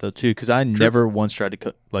internet though too, because I never once tried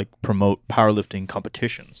to promote powerlifting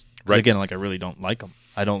competitions. Right. Again, I really don't like them.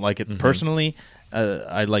 I don't like it personally.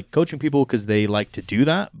 I like coaching people because they like to do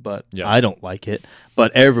that, but I don't like it.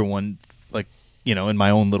 But everyone, in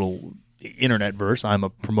my own little internet verse, I'm a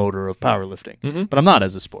promoter of powerlifting, but I'm not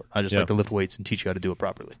as a sport. I just like to lift weights and teach you how to do it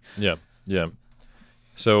properly. Yeah.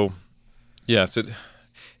 So, it's an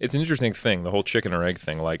interesting thing, the whole chicken or egg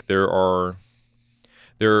thing. Like there are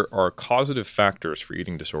causative factors for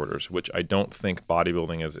eating disorders, which I don't think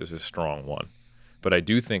bodybuilding is a strong one. But I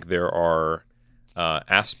do think there are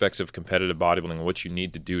aspects of competitive bodybuilding and what you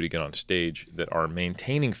need to do to get on stage that are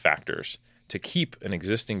maintaining factors to keep an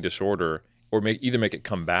existing disorder or either make it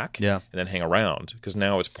come back and then hang around, because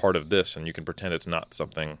now it's part of this and you can pretend it's not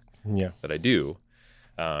something that I do.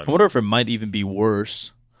 I wonder if it might even be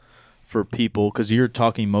worse for people, because you're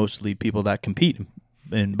talking mostly people that compete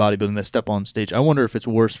in bodybuilding that step on stage. I wonder if it's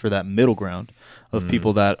worse for that middle ground of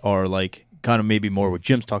people that are kind of maybe more what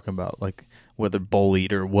Jim's talking about, whether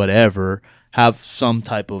bullied or whatever, have some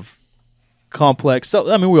type of complex. So,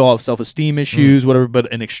 we all have self-esteem issues, whatever,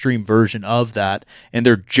 but an extreme version of that, and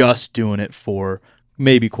they're just doing it for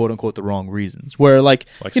maybe quote unquote the wrong reasons. Where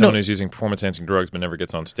someone who's using performance-enhancing drugs but never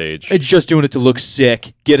gets on stage. It's just doing it to look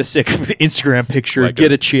sick, get a sick Instagram picture,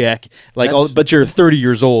 get a check. But you're 30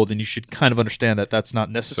 years old, and you should kind of understand that that's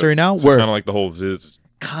not necessary now. So kind of like the whole Ziz.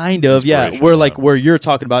 Kind of, yeah. Where you're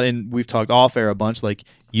talking about, and we've talked off air a bunch.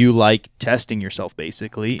 You like testing yourself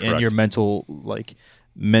basically, Correct. and your mental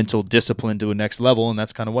discipline to a next level, and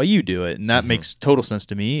that's kind of why you do it, and that makes total sense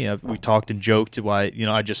to me. We talked and joked why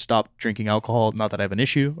I just stopped drinking alcohol. Not that I have an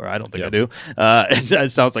issue, or I don't think I do.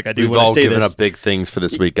 It sounds like I do. We've all given up big things for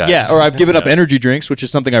this week, guys. Yeah, or I've given up energy drinks, which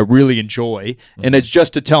is something I really enjoy, and it's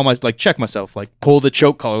just to tell check myself, pull the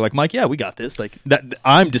choke collar, Mike. Yeah, we got this. That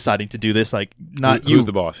I'm deciding to do this. Not you. Who's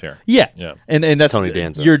the boss here? Yeah. And that's Tony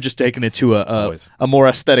Danza. You're just taking it to a more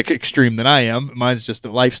aesthetic extreme than I am. Mine's just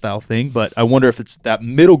a lifestyle thing, but I wonder if it's that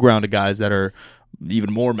middle ground of guys that are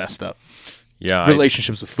even more messed up. Yeah,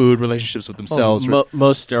 relationships with food, relationships with themselves.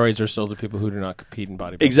 Most steroids are sold to people who do not compete in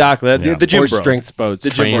bodybuilding. Exactly. The gym or bro. strength boats,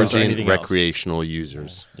 transient recreational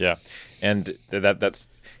users. Yeah, and that's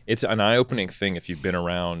an eye-opening thing if you've been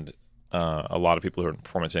around a lot of people who are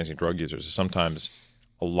performance-enhancing drug users. Sometimes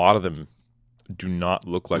a lot of them do not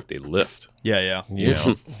look like they lift. Yeah.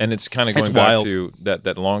 And it's kind of going back to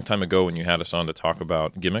that long time ago when you had us on to talk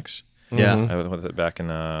about gimmicks. Yeah. What was it back in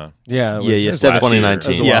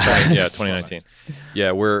 2019. Yeah, 2019.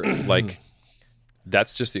 Yeah, we're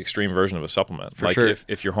that's just the extreme version of a supplement. For sure.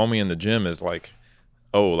 If your homie in the gym is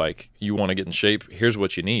you want to get in shape, here's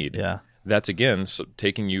what you need. Yeah. That's again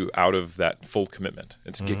taking you out of that full commitment.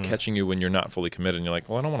 It's catching you when you're not fully committed, and you're like,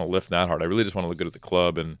 well, I don't want to lift that hard. I really just want to look good at the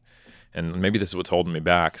club, and maybe this is what's holding me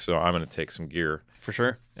back. So I'm going to take some gear. For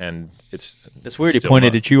sure. And it's weird. He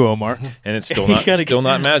pointed at you, Omar. And it's still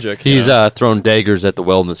not magic. He's thrown daggers at the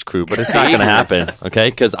wellness crew, but it's not going to happen,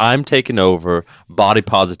 okay? Because I'm taking over, body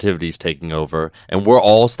positivity's taking over, and we're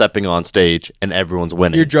all stepping on stage, and everyone's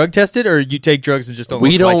winning. You're drug tested, or you take drugs and just don't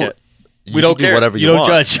we look don't, like it? We don't care. Whatever you don't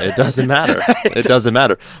want. Judge. It doesn't matter. It doesn't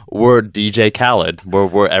matter. We're DJ Khaled.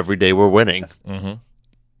 We're every day we're winning. Mm-hmm.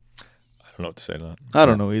 I don't know what to say to that. I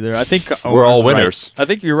don't know either. I think we're all winners. Right. I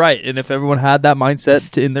think you're right. And if everyone had that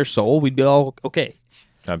mindset in their soul, we'd be all okay.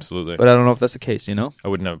 Absolutely. But I don't know if that's the case, I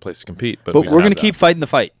wouldn't have a place to compete. But we're going to keep fighting the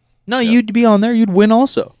fight. No, you'd be on there. You'd win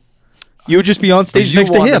also. You would just be on stage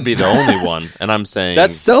next to him. You want to be the only one. And I'm saying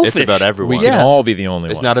that's selfish. It's about everyone. We can all be the only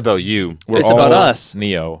one. It's not about you. It's about us.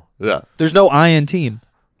 Neo. Yeah. There's no I in team.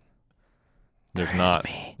 There's not.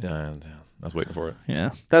 Yeah, I was waiting for it.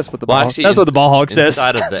 Yeah, that's what the ball hog says.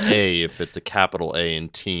 Inside of the A, if it's a capital A in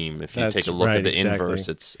team, if you take a look at the inverse,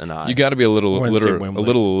 it's an I. You got to be a little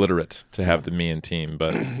illiterate to have the me in team,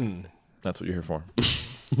 but that's what you're here for.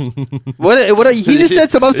 What? He just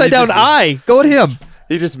said some upside down I. Go at him.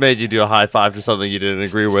 He just made you do a high five to something you didn't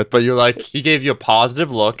agree with, but you're like, he gave you a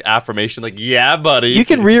positive look, affirmation, like, yeah, buddy. You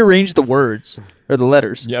can rearrange the words or the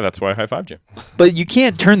letters. Yeah, that's why I high fived you. But you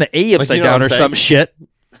can't turn the A upside down or some shit.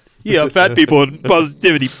 Yeah, fat people and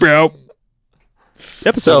positivity, bro.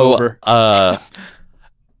 Episode over.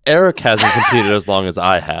 Eric hasn't competed as long as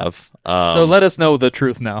I have. So let us know the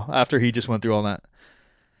truth now after he just went through all that.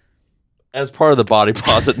 as part of the body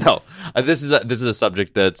positive, no, this is a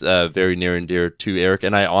subject that's very near and dear to Eric,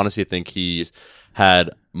 and I honestly think he's had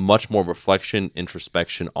much more reflection,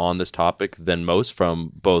 introspection on this topic than most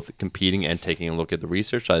from both competing and taking a look at the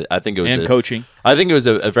research. I think it was coaching. I think it was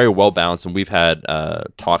a very well balanced, and we've had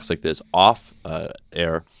talks like this off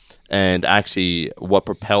air. And actually, what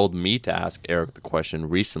propelled me to ask Eric the question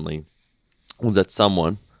recently was that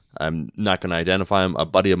someone, I'm not going to identify him, a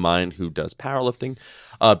buddy of mine who does powerlifting,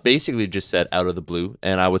 basically just said out of the blue,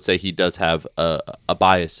 and I would say he does have a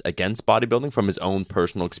bias against bodybuilding from his own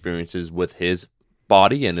personal experiences with his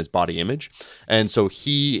body and his body image. And so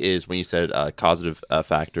he is, when you said causative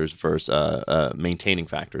factors versus maintaining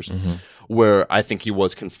factors, where I think he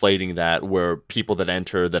was conflating that, where people that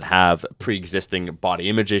enter that have pre-existing body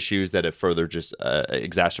image issues, that it further just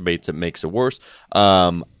exacerbates it, makes it worse.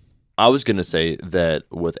 I was going to say that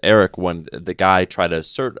with Eric, when the guy tried to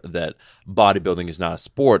assert that bodybuilding is not a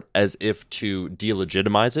sport, as if to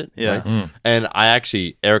delegitimize it. Yeah. Right? And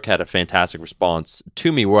Eric had a fantastic response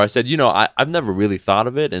to me where I said, I've never really thought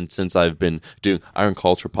of it. And since I've been doing Iron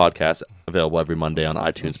Culture podcast, available every Monday on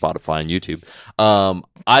iTunes, Spotify, and YouTube,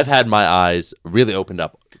 I've had my eyes really opened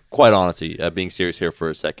up. Quite honestly, being serious here for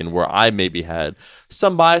a second, where I maybe had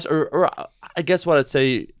some bias, or I guess what I'd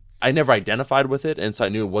say, I never identified with it, and so I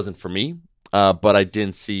knew it wasn't for me, but I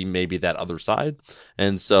didn't see maybe that other side.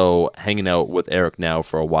 And so hanging out with Eric now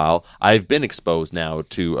for a while, I've been exposed now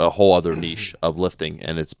to a whole other niche of lifting,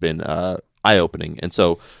 and it's been eye-opening. And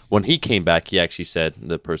so when he came back, he actually said,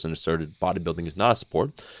 the person asserted bodybuilding is not a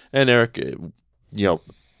sport. And Eric,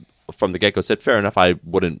 from the get-go said, fair enough, I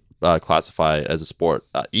wouldn't classify it as a sport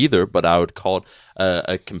either, but I would call it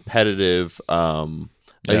a competitive...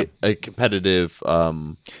 A competitive, I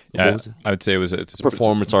would say it's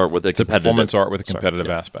performance art with a competitive performance art with a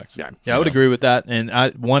competitive aspect. Yeah, I would agree with that. And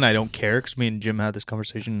I don't care because me and Jim had this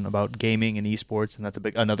conversation about gaming and esports, and that's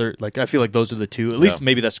another. Like, I feel like those are the two. At least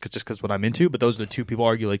maybe that's just because what I'm into. But those are the two people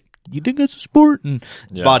argue like, you think it's a sport, and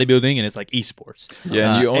it's bodybuilding, and it's like esports.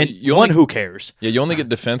 Yeah, and who cares? Yeah, you only get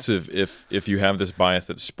defensive if you have this bias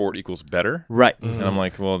that sport equals better, right? And I'm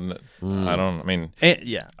like, well, I don't. I mean,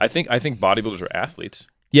 I think bodybuilders are athletes.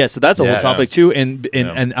 Yeah, so that's a whole topic too,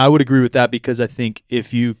 and I would agree with that because I think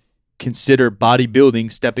if you consider bodybuilding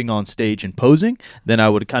stepping on stage and posing, then I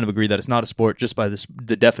would kind of agree that it's not a sport just by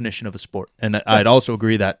the definition of a sport. And I'd also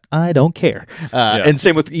agree that I don't care. And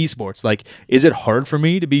same with esports. Like, is it hard for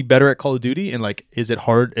me to be better at Call of Duty? And like, is it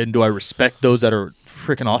hard? And do I respect those that are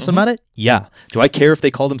freaking awesome at it? Yeah. Do I care if they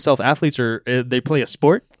call themselves athletes or they play a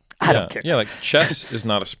sport? I don't care. Yeah, like chess is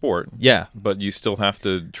not a sport. Yeah. But you still have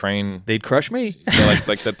to train. They'd crush me.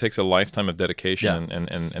 like that takes a lifetime of dedication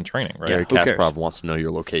and training, right? Gary Kasparov wants to know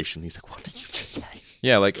your location. He's like, what did you just say?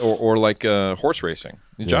 Yeah, like or like horse racing.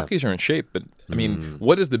 The jockeys are in shape, but I mean,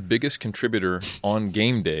 what is the biggest contributor on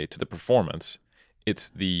game day to the performance?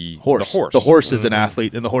 It's the horse. The horse is an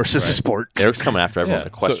athlete, and the horse is a sport. Eric's coming after everyone.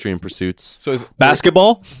 Equestrian pursuits. So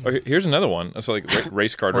basketball. Here's another one. So like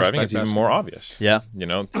race car driving is even more obvious. Yeah,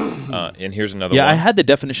 and here's another one. Yeah, I had the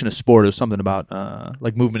definition of sport. It was something about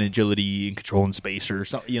like movement, agility, and control in space, or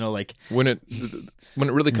something. Like when it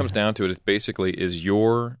really comes down to it, it basically is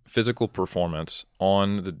your physical performance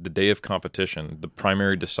on the day of competition the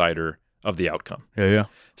primary decider of the outcome. Yeah.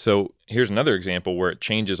 So here's another example where it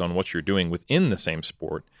changes on what you're doing within the same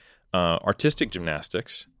sport. Artistic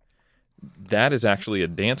gymnastics, that is actually a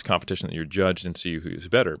dance competition that you're judged and see who's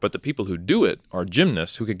better. But the people who do it are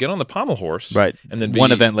gymnasts who could get on the pommel horse, right? And then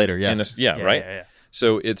one event later, right. Yeah.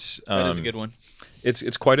 So it's that is a good one.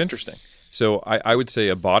 It's quite interesting. So I would say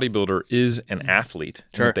a bodybuilder is an athlete.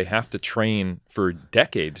 Sure. They have to train for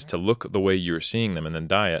decades to look the way you're seeing them and then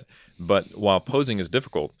diet. But while posing is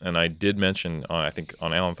difficult, and I did mention, I think,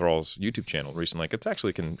 on Alan Thrall's YouTube channel recently, like, it's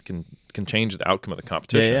actually can change the outcome of the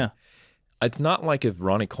competition. Yeah. It's not like if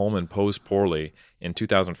Ronnie Coleman posed poorly in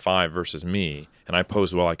 2005 versus me, and I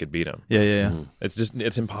posed well, I could beat him. Yeah. Mm-hmm.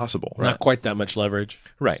 It's impossible. Not quite that much leverage.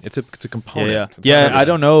 Right. It's a component. Yeah. I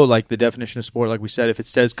don't know, like, the definition of sport, like we said, if it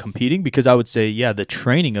says competing, because I would say, the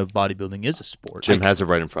training of bodybuilding is a sport. Jim has it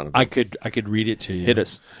right in front of him. I could read it to you. Hit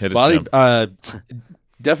us, Jim.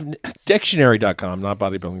 Dictionary.com, not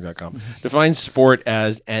bodybuilding.com, defines sport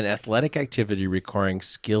as an athletic activity requiring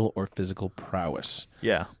skill or physical prowess.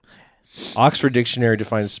 Yeah. Oxford Dictionary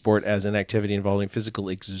defines sport as an activity involving physical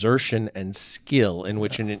exertion and skill in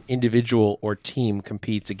which an individual or team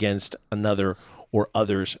competes against another or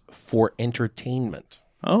others for entertainment.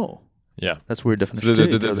 Oh. Yeah. That's a weird definition. So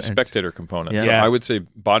there's a spectator component. Yeah. So I would say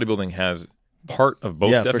bodybuilding has part of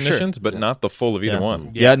both definitions, but not the full of either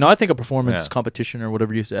one. Yeah, no, I think a performance competition or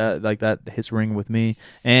whatever you say, like that hits ring with me.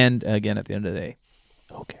 And again, at the end of the day,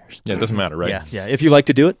 who cares? Yeah, it doesn't matter, right? Yeah. If you like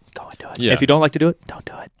to do it, go and do it. Yeah. If you don't like to do it, don't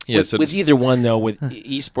do it. Yeah, so with it's- either one, though, with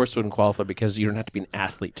esports wouldn't qualify because you don't have to be an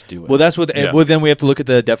athlete to do it. Well, that's what. Yeah. Well, then we have to look at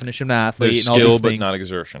the definition of an athlete there's and all skill, these but things. not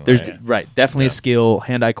exertion. There's right? definitely a skill,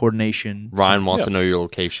 hand-eye coordination. Ryan wants to know your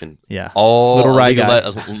location. Yeah. All Little Rye League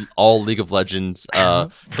guy. all League of Legends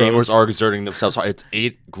gamers are exerting themselves. It's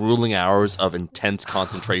 8 grueling hours of intense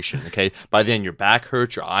concentration. Okay, by the end, your back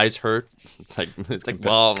hurts, your eyes hurt. It's like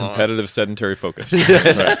well, Competitive sedentary focus.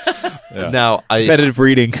 Right. Yeah. Now, Competitive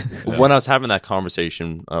reading. when I was having that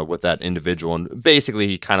conversation with that individual, and basically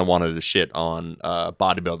he kind of wanted to shit on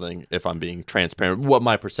bodybuilding, if I'm being transparent, what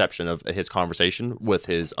my perception of his conversation with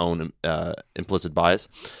his own implicit bias.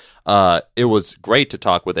 It was great to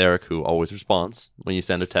talk with Eric, who always responds when you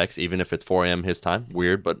send a text, even if it's 4 a.m. his time.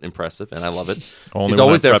 Weird, but impressive, and I love it. Only He's when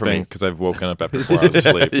always I'm there for prepping, me. because I've woken up after 4 hours of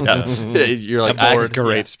sleep. Yeah. You're like,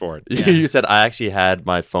 Great sport. You said I actually had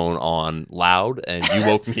my phone on loud, and you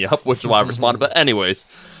woke me up, which is why I responded. But anyways,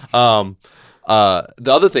 the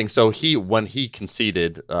other thing. So when he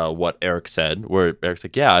conceded what Eric said, where Eric's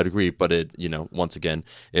like, "Yeah, I'd agree, but once again,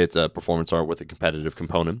 it's a performance art with a competitive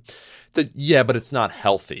component." So, yeah, but it's not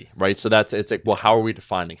healthy, right? So it's like, well, how are we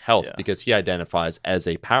defining health? Yeah. Because he identifies as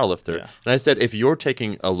a powerlifter. Yeah. And I said, if you're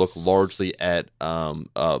taking a look largely at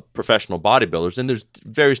professional bodybuilders, and there's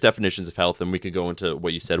various definitions of health, and we could go into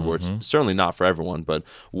what you said, where it's certainly not for everyone, but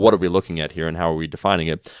what are we looking at here and how are we defining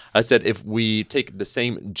it? I said, if we take the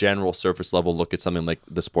same general surface level look at something like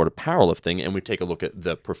the sport of powerlifting, and we take a look at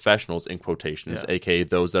the professionals in quotations, aka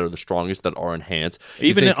those that are the strongest, that are enhanced.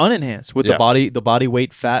 Even unenhanced with Yeah. the body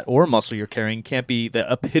weight, fat, or muscle you're carrying can't be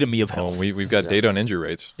the epitome of Well, health. we've got data on injury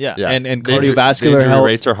rates. Yeah. Yeah. And The injury- cardiovascular the injury health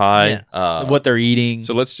rates are high. what they're eating.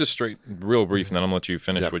 So let's just real brief, and then I'm gonna let you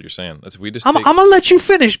finish what you're saying. Let's we just I'm take, gonna let you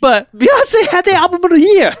finish, but Beyonce had the album of the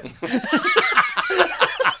year.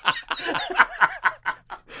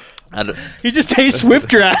 He just tastes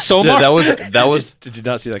Swift your ass, Omar. that was Did you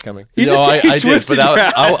not see that coming? He no, just I tastes did, Swift but in your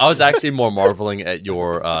I ass. was actually more marveling at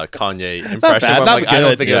your Kanye impression. bad, where I'm not like, I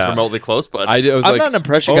don't good. think it was Yeah. remotely close, but I was I'm like, not an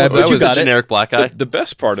impression oh, guy, that but you was was got a it. generic black guy. The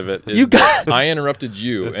best part of it is You got- that I interrupted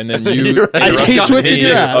you, and then you You're right. I interrupted taste Swift in me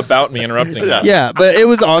your ass. about me interrupting. you. Yeah, but it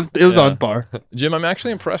was on on par. Jim, I'm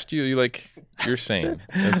actually impressed. You're sane.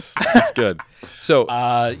 It's good. So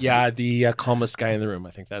Yeah, the calmest guy in the room.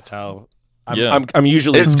 I think that's how. Yeah. I'm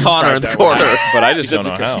usually. It's Connor in described the that corner. way. but I just don't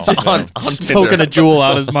know how. on Poking Tinder. a jewel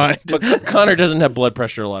out of his mind. But Connor doesn't have blood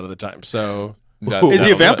pressure a lot of the time, so Is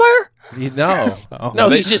he a vampire? no, Oh. no.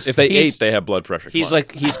 They- He's just if they he's- ate, they have blood pressure. He's Come on.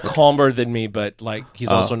 like he's calmer than me, but like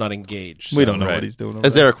he's also not engaged. We so- don't know right. what he's doing. over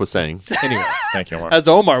As there. Eric was saying. Anyway, Thank you, Omar. As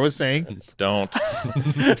Omar was saying. Don't.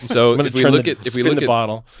 So I'm gonna if we turn look the, at if we spin look the at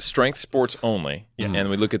bottle. strength sports only, and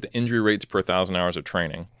we look at the injury rates per 1,000 hours of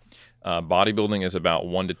training, bodybuilding is about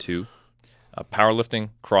 1 to 2. Powerlifting,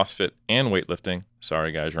 CrossFit, and weightlifting.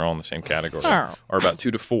 Sorry, guys, you're all in the same category. Are about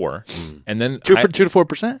 2 to 4, and then 2 to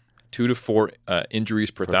 4%? 2 to 4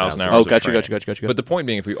 injuries per 1,000 1,000. hours. Oh, of gotcha, training. gotcha. But the point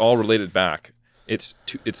being, if we all relate it back, it's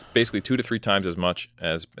basically 2 to 3 times as much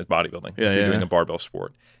as bodybuilding. Yeah, if you're yeah, doing yeah. a barbell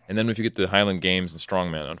sport. And then if you get the Highland Games and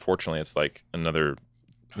strongman, unfortunately, it's like another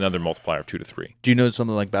multiplier of 2 to 3. Do you know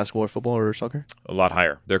something like basketball or football or soccer? A lot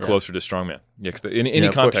higher. They're closer to strongman. Yeah, 'cause any Yeah,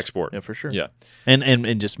 of contact course. sport. Yeah, for sure. Yeah.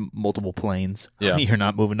 And just multiple planes. Yeah. You're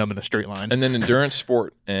not moving them in a straight line. And then endurance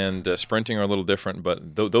sport and sprinting are a little different,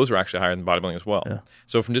 but those are actually higher than bodybuilding as well. Yeah.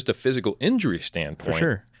 So from just a physical injury standpoint, For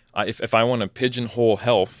sure. If I want to pigeonhole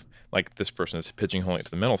health, like this person is pigeonholing it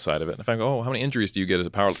to the mental side of it, and if I go, oh, how many injuries do you get as a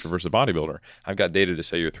powerlifter versus a bodybuilder? I've got data to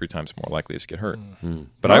say you're 3 times more likely to get hurt.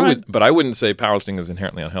 But All I wouldn't say powerlifting is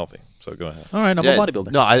inherently unhealthy. So go ahead. All right, I'm a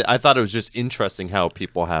bodybuilder. No, I thought it was just interesting how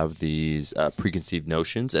people have these preconceived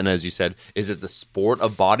notions. And as you said, is it the sport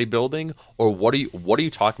of bodybuilding, or what are you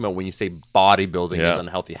talking about when you say bodybuilding is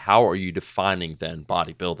unhealthy? How are you defining then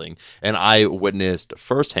bodybuilding? And I witnessed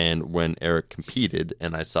firsthand when Eric competed,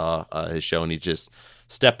 and I saw his show, and he just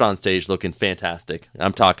stepped on stage looking fantastic.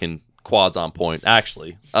 I'm talking quads on point,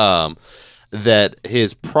 actually. That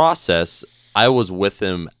his process, I was with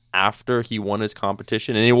him after he won his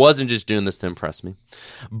competition, and he wasn't just doing this to impress me,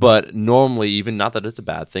 but normally, even not that it's a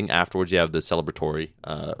bad thing, afterwards you have the celebratory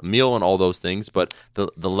meal and all those things, but the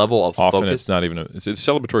level of Often focus, it's not even it's a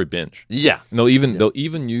celebratory binge. yeah, And they'll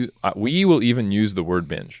even use we will even use the word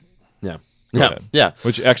binge. yeah. Go ahead. Yeah.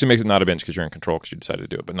 Which actually makes it not a bench because you're in control because you decided to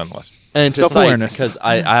do it, but nonetheless. And to Self-awareness. because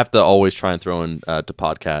I have to always try and throw in to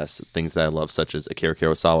podcasts things that I love, such as Akira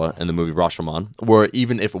Kurosawa and the movie Rashomon, where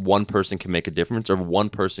even if one person can make a difference or if one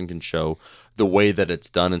person can show the way that it's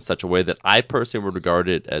done in such a way that I personally would regard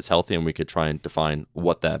it as healthy, and we could try and define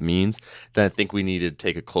what that means, then I think we need to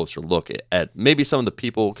take a closer look at maybe some of the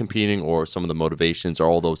people competing or some of the motivations or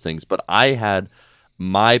all those things. But I had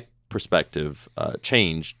my perspective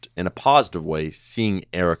changed in a positive way seeing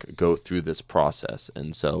Eric go through this process.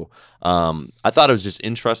 And so I thought it was just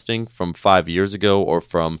interesting from 5 years ago, or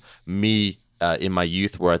from me in my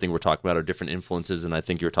youth, where I think we're talking about our different influences, and I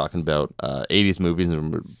think you're talking about 80s movies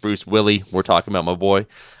and Bruce Willis, we're talking about my boy,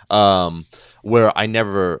 where I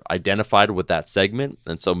never identified with that segment,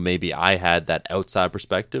 and so maybe I had that outside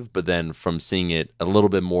perspective, but then from seeing it a little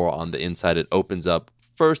bit more on the inside, it opens up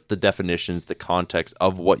first the definitions, the context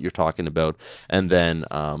of what you're talking about, and then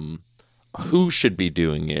who should be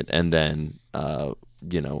doing it, and then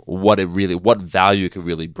what value it could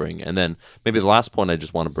really bring. And then maybe the last point I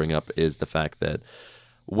just want to bring up is the fact that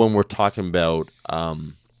when we're talking about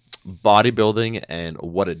bodybuilding and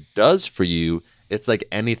what it does for you, it's like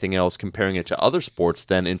anything else, comparing it to other sports.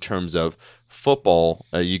 Then in terms of football,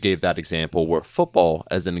 you gave that example, where football,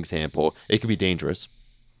 as an example, it can be dangerous.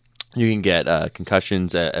 You can get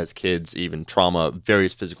concussions as kids, even trauma,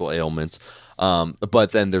 various physical ailments.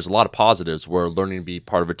 But then there's a lot of positives where learning to be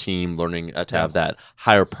part of a team, learning to have that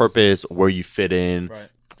higher purpose, where you fit in,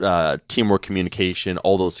 teamwork, communication,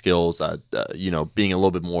 all those skills, being a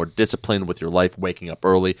little bit more disciplined with your life, waking up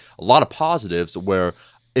early. A lot of positives where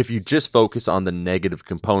if you just focus on the negative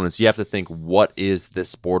components, you have to think, what is this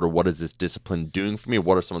sport or what is this discipline doing for me?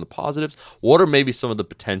 What are some of the positives? What are maybe some of the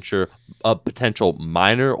potential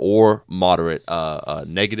minor or moderate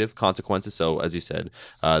negative consequences? So as you said,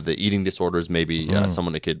 the eating disorders, maybe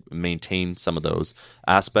someone that could maintain some of those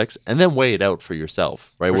aspects, and then weigh it out for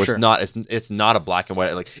yourself, right? Where it's not a black and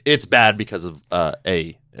white, like it's bad because of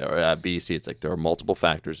A or B, C. It's like there are multiple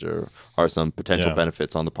factors. There are some potential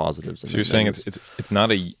benefits on the positives. So you're saying it's not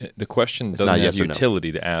the question doesn't have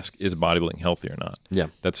utility to ask, is bodybuilding healthy or not? Yeah,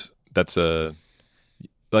 that's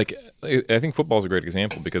like, I think football is a great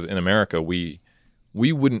example, because in America we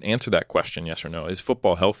wouldn't answer that question yes or no. Is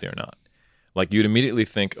football healthy or not? Like, you'd immediately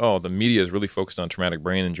think, oh, the media is really focused on traumatic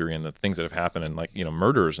brain injury and the things that have happened, and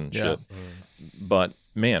murders and shit. But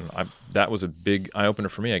man, that was a big eye opener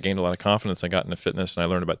for me. I gained a lot of confidence. I got into fitness and I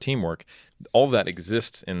learned about teamwork. All of that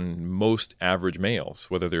exists in most average males,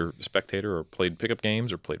 whether they're a spectator or played pickup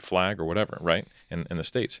games or played flag or whatever, right? In the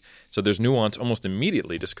States. So there's nuance almost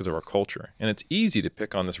immediately just because of our culture. And it's easy to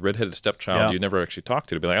pick on this redheaded stepchild you never actually talked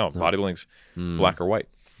to be like, oh, bodybuilding's black or white.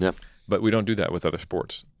 Yeah. But we don't do that with other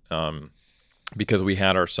sports. Because we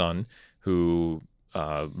had our son who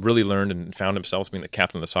really learned and found himself being the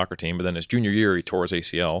captain of the soccer team, but then his junior year he tore his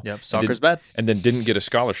ACL. Yep, soccer's bad. And then didn't get a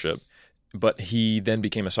scholarship, but he then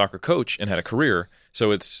became a soccer coach and had a career.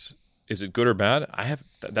 So is it good or bad?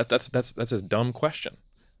 That's a dumb question.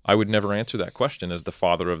 I would never answer that question as the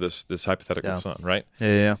father of this hypothetical son, right?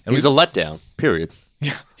 Yeah. And he's a letdown. Period.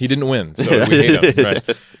 Yeah, he didn't win, so we hate him,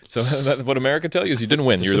 right? So what America tell you is you didn't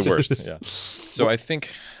win. You're the worst. Yeah. So I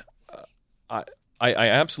think. I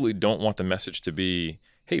absolutely don't want the message to be,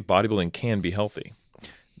 hey, bodybuilding can be healthy.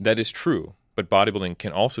 That is true, but bodybuilding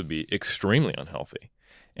can also be extremely unhealthy.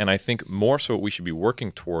 And I think more so what we should be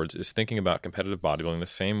working towards is thinking about competitive bodybuilding the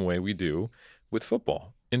same way we do with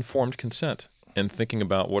football, informed consent, and thinking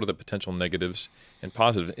about what are the potential negatives and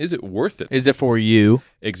positives. Is it worth it? Is it for you?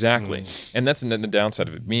 Exactly. And that's the downside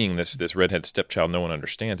of it being this redhead stepchild no one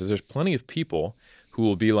understands, is there's plenty of people who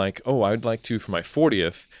will be like, oh, I'd like to, for my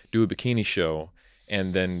 40th, do a bikini show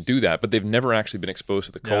and then do that. But they've never actually been exposed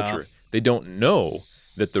to the culture. Yeah. They don't know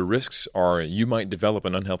that the risks are you might develop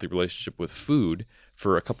an unhealthy relationship with food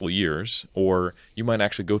for a couple of years, or you might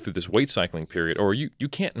actually go through this weight cycling period, or you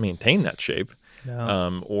can't maintain that shape.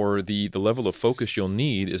 No. Or the level of focus you'll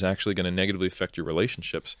need is actually going to negatively affect your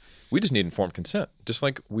relationships. We just need informed consent. Just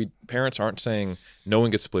like parents aren't saying no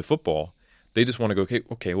one gets to play football. They just want to go,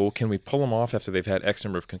 okay, well, can we pull them off after they've had X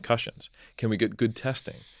number of concussions? Can we get good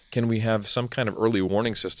testing? Can we have some kind of early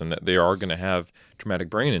warning system that they are going to have traumatic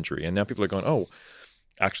brain injury? And now people are going, oh,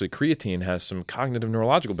 actually creatine has some cognitive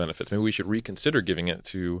neurological benefits. Maybe we should reconsider giving it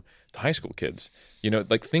to high school kids.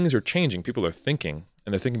 Like, things are changing. People are thinking,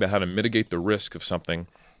 and they're thinking about how to mitigate the risk of something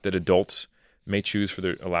that adults may choose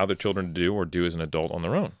allow their children to do or do as an adult on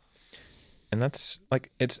their own. And that's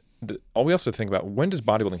like, all we also think about, when does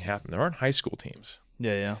bodybuilding happen? There aren't high school teams.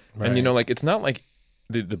 Yeah. Right. And it's not like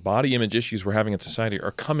the body image issues we're having in society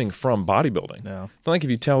are coming from bodybuilding. Yeah. It's not like if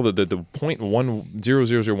you tell the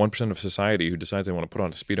 0.10001% of society who decides they want to put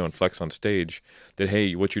on a Speedo and flex on stage that,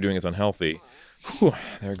 hey, what you're doing is unhealthy, whew,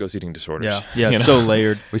 there goes eating disorders. Yeah, You it's know? so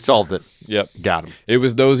layered. We solved it. Yep. Got him. It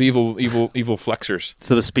was those evil flexors.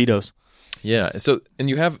 So the Speedos. Yeah. So, and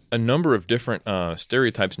you have a number of different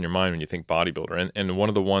stereotypes in your mind when you think bodybuilder. And one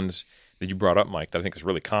of the ones that you brought up, Mike, that I think is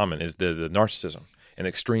really common is the narcissism and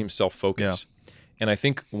extreme self-focus. And I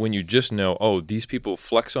think when you just know, oh, these people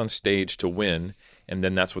flex on stage to win, and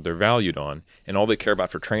then that's what they're valued on, and all they care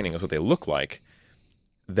about for training is what they look like,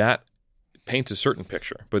 that paints a certain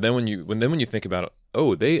picture. But then when you think about it,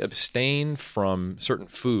 oh, they abstain from certain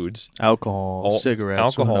foods, Alcohol,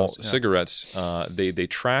 cigarettes. who knows? Yeah. cigarettes. They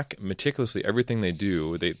track meticulously everything they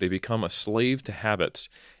do. They become a slave to habits,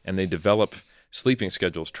 and they develop sleeping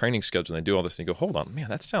schedules, training schedules, and they do all this. And you go, hold on, man,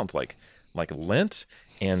 that sounds like Lent,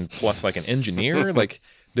 and plus like an engineer. Like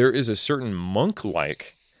there is a certain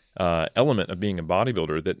monk-like element of being a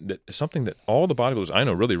bodybuilder that is something that all the bodybuilders I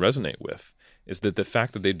know really resonate with. Is that the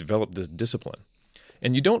fact that they developed this discipline,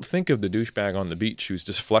 and you don't think of the douchebag on the beach who's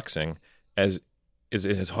just flexing as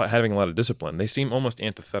having a lot of discipline. They seem almost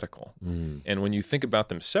antithetical. And when you think about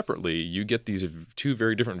them separately, you get these two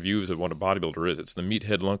very different views of what a bodybuilder is. It's the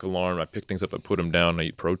meathead lunk alarm. I pick things up, I put them down, I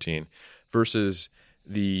eat protein, versus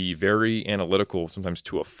the very analytical, sometimes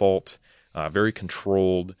to a fault, very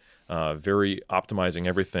controlled, very optimizing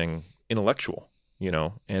everything intellectual.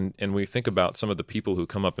 And we think about some of the people who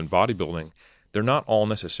come up in bodybuilding, they're not all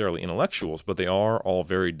necessarily intellectuals, but they are all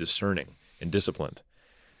very discerning and disciplined.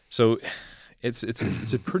 So it's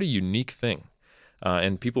a pretty unique thing,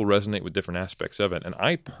 and people resonate with different aspects of it. And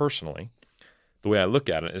I personally, the way I look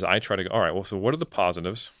at it is I try to go, all right, well, so what are the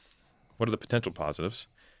positives? What are the potential positives?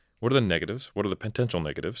 What are the negatives? What are the potential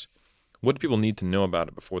negatives? What do people need to know about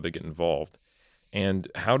it before they get involved? And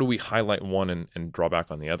how do we highlight one and draw back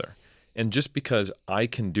on the other? And just because I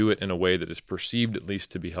can do it in a way that is perceived at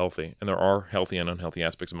least to be healthy, and there are healthy and unhealthy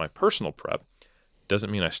aspects of my personal prep,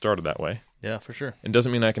 doesn't mean I started that way. Yeah, for sure. It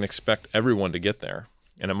doesn't mean I can expect everyone to get there.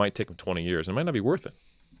 And it might take them 20 years. It might not be worth it,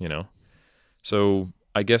 So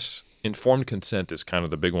I guess informed consent is kind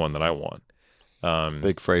of the big one that I want.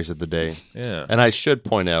 Big phrase of the day. Yeah. And I should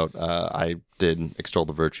point out, I did extol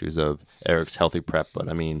the virtues of Eric's healthy prep, but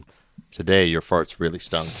I mean, today your farts really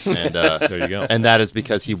stunk. And There you go. and that is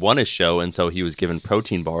because he won his show, and so he was given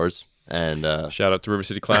protein bars. And Shout out to River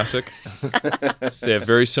City Classic. So they have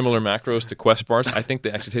very similar macros to Quest bars. I think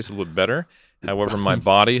they actually taste a little bit better. However, my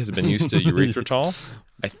body has been used to erythritol.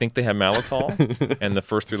 I think they have maltol, and the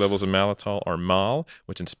first 3 levels of maltol are mal,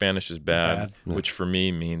 which in Spanish is bad. Which for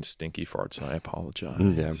me means stinky farts, and I apologize.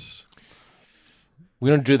 Yeah. We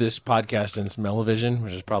don't do this podcast in smell-o-vision,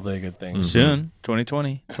 which is probably a good thing. Soon,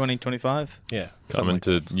 2020, 2025. Yeah. Coming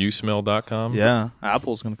to usmell.com. Yeah,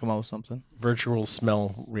 Apple's going to come out with something. Virtual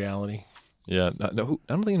smell reality. Yeah. No,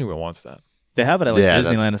 I don't think anyone wants that. They have it at like Yeah, Disneyland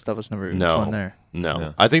that's- and stuff. It's never No. fun there. No.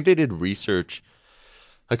 Yeah. I think they did research.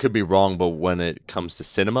 I could be wrong, but when it comes to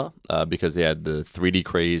cinema, because they had the 3D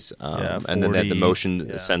craze, and then they had the 4D, motion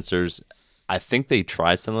sensors, I think they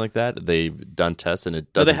tried something like that. They've done tests, and it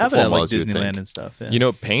But they doesn't have it perform at well like as you would Disneyland think. and stuff. Yeah. You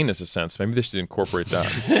know, pain is a sense. Maybe they should incorporate that.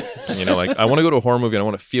 Like I want to go to a horror movie and I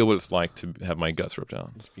want to feel what it's like to have my guts ripped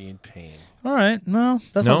out. Just be in pain. All right. No,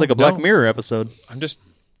 that No, sounds like a Black no. Mirror episode. I'm just,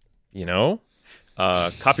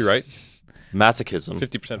 copyright, Masochism.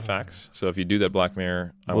 50% facts. So if you do that Black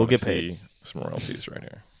Mirror, I We'll want to get paid. see some royalties right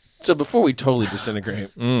here. So before we totally disintegrate,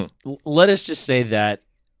 let us just say that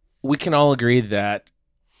we can all agree that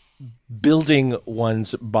building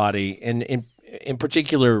one's body, and in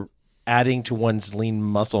particular adding to one's lean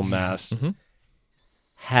muscle mass,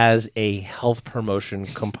 has a health promotion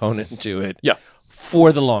component to it Yeah.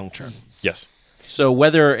 for the long term. Yes. So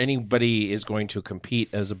whether anybody is going to compete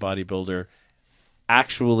as a bodybuilder,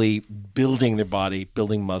 actually building their body,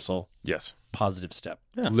 building muscle, Yes. positive step.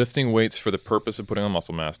 Lifting weights for the purpose of putting on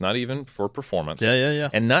muscle mass, not even for performance. Yeah.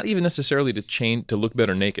 And not even necessarily to look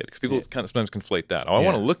better naked, because people kind of sometimes conflate that. Oh, I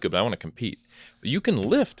want to look good, but I want to compete. But you can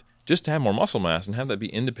lift just to have more muscle mass and have that be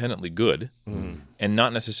independently good, and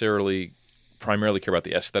not necessarily primarily care about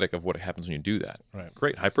the aesthetic of what happens when you do that. Right.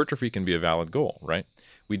 Great. Hypertrophy can be a valid goal, right?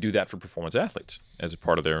 We do that for performance athletes as a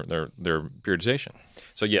part of their periodization.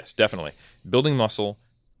 So yes, definitely. Building muscle,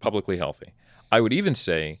 publicly healthy. I would even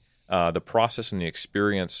say the process and the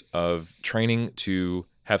experience of training to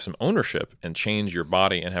have some ownership and change your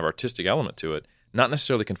body and have artistic element to it, not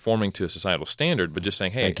necessarily conforming to a societal standard, but just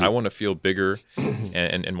saying, hey, I want to feel bigger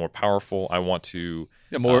and more powerful. I want to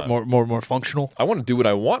more functional. I want to do what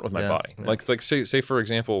I want with my Yeah, body. yeah. Like say for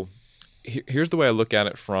example, here's the way I look at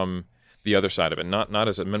it from the other side of it, not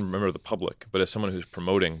as a member of the public, but as someone who's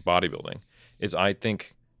promoting bodybuilding, is I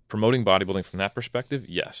think promoting bodybuilding from that perspective,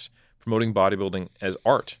 yes. Promoting bodybuilding as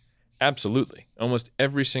art, absolutely. Almost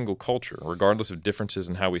every single culture, regardless of differences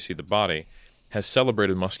in how we see the body, has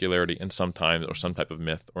celebrated muscularity in some time or some type of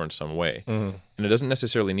myth or in some way. And it doesn't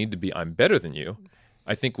necessarily need to be I'm better than you.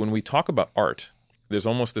 I think when we talk about art, there's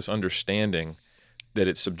almost this understanding that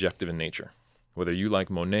it's subjective in nature. Whether you like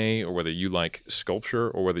Monet or whether you like sculpture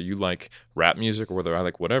or whether you like rap music or whether I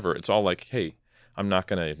like whatever, it's all like, hey, I'm not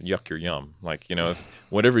going to yuck your yum. Like, if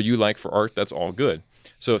whatever you like for art, that's all good.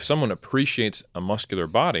 So if someone appreciates a muscular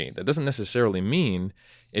body, that doesn't necessarily mean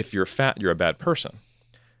if you're fat, you're a bad person,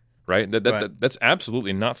 right? That's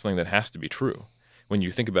absolutely not something that has to be true when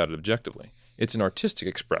you think about it objectively. It's an artistic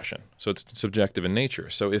expression, so it's subjective in nature.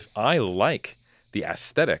 So if I like the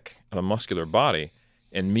aesthetic of a muscular body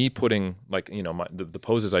and me putting the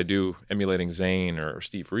poses I do emulating Zayn or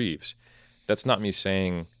Steve Reeves, that's not me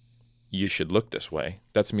saying you should look this way.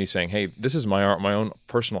 That's me saying, hey, this is my own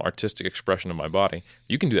personal artistic expression of my body.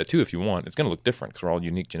 You can do that too if you want. It's going to look different because we're all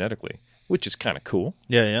unique genetically, which is kind of cool.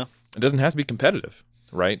 Yeah. It doesn't have to be competitive,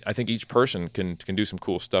 right? I think each person can do some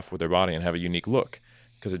cool stuff with their body and have a unique look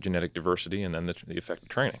because of genetic diversity and then the effect of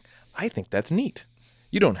training. I think that's neat.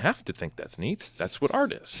 You don't have to think that's neat. That's what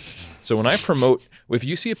art is. So when I promote, if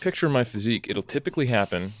you see a picture of my physique, it'll typically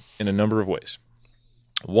happen in a number of ways.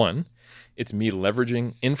 One, it's me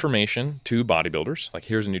leveraging information to bodybuilders. Like,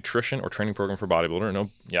 here's a nutrition or training program for bodybuilder.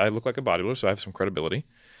 I look like a bodybuilder, so I have some credibility.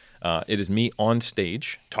 It is me on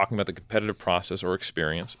stage talking about the competitive process or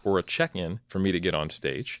experience or a check-in for me to get on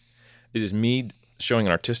stage. It is me showing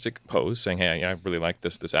an artistic pose, saying, hey, I really like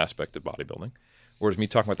this aspect of bodybuilding. Or it's me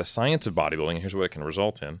talking about the science of bodybuilding, and here's what it can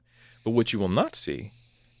result in. But what you will not see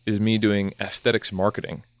is me doing aesthetics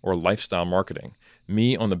marketing or lifestyle marketing.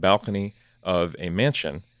 Me on the balcony of a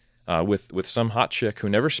mansion with some hot chick who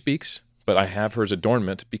never speaks, but I have her as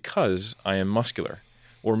adornment because I am muscular.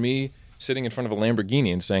 Or me sitting in front of a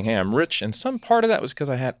Lamborghini and saying, hey, I'm rich, and some part of that was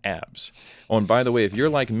because I had abs. Oh, and by the way, if you're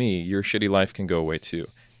like me, your shitty life can go away too.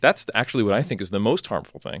 That's actually what I think is the most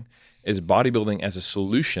harmful thing, is bodybuilding as a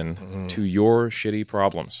solution to your shitty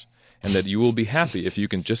problems, and that you will be happy if you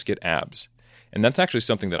can just get abs. And that's actually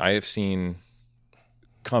something that I have seen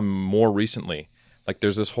come more recently. Like,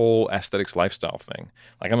 there's this whole aesthetics lifestyle thing.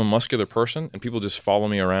 Like, I'm a muscular person, and people just follow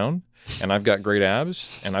me around, and I've got great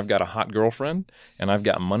abs, and I've got a hot girlfriend, and I've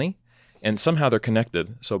got money, and somehow they're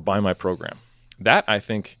connected, so buy my program. That, I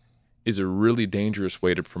think, is a really dangerous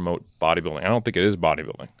way to promote bodybuilding. I don't think it is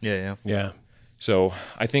bodybuilding. Yeah. So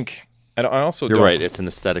I think, and I also You're right. It's an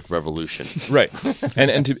aesthetic revolution. Right.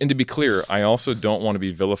 And to be clear, I also don't want to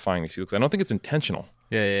be vilifying these people because I don't think it's intentional.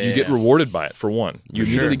 You get rewarded by it, for one. You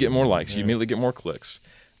immediately get more likes. You immediately get more clicks.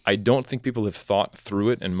 I don't think people have thought through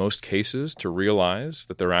it in most cases to realize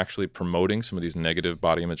that they're actually promoting some of these negative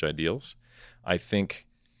body image ideals. I think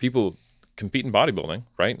people compete in bodybuilding,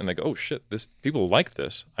 right? And they go, oh shit, people like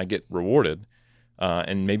this. I get rewarded,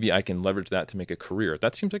 and maybe I can leverage that to make a career.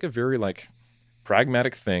 That seems like a very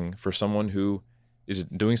pragmatic thing for someone who is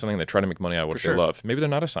doing something they try to make money out of what they love. Maybe they're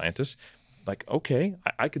not a scientist. Okay,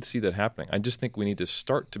 I could see that happening. I just think we need to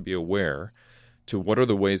start to be aware to what are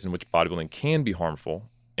the ways in which bodybuilding can be harmful,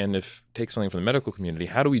 and if take something from the medical community,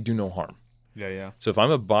 how do we do no harm? So if I'm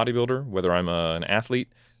a bodybuilder, whether I'm an athlete,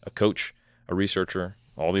 a coach, a researcher,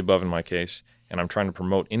 all the above in my case, and I'm trying to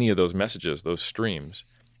promote any of those messages, those streams,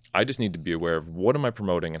 I just need to be aware of what am I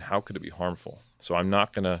promoting and how could it be harmful. So I'm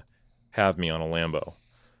not going to have me on a Lambo.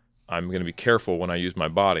 I'm going to be careful when I use my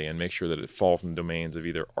body and make sure that it falls in the domains of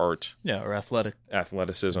either art, or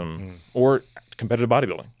athleticism, or competitive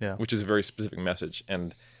bodybuilding, which is a very specific message.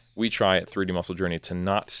 And we try at 3D Muscle Journey to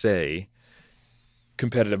not say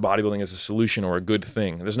competitive bodybuilding is a solution or a good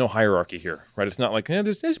thing. There's no hierarchy here, right? It's not like,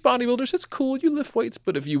 there's bodybuilders, it's cool, you lift weights,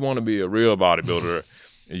 but if you want to be a real bodybuilder,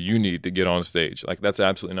 you need to get on stage. That's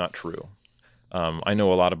absolutely not true. I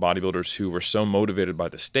know a lot of bodybuilders who were so motivated by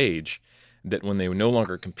the stage that when they no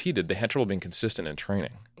longer competed, they had trouble being consistent in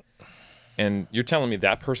training. And you're telling me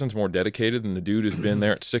that person's more dedicated than the dude who's been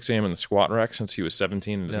there at 6 a.m. in the squat rack since he was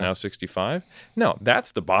 17 and is now 65? No,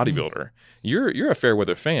 that's the bodybuilder. You're a fair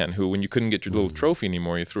weather fan who, when you couldn't get your little trophy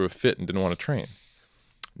anymore, you threw a fit and didn't want to train.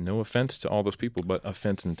 No offense to all those people, but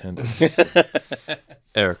offense intended.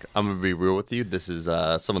 Eric, I'm going to be real with you. This is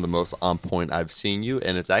some of the most on point I've seen you,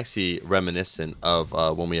 and it's actually reminiscent of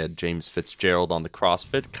when we had James Fitzgerald on the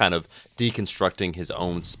CrossFit, kind of deconstructing his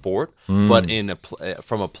own sport, but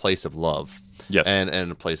from a place of love. Yes.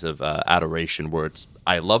 and a place of adoration where it's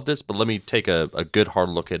I love this, but let me take a good hard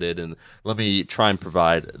look at it and let me try and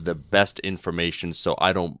provide the best information so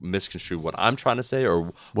I don't misconstrue what I'm trying to say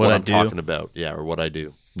or what I'm talking about. Yeah, or what I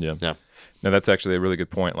do. Yeah. Now that's actually a really good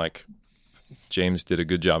point. Like James did a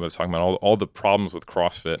good job of talking about all the problems with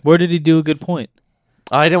CrossFit. Where did he do a good point?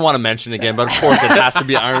 I didn't want to mention it again, but of course it has to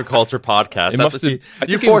be Iron Culture Podcast.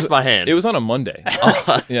 You forced my hand. It was on a Monday.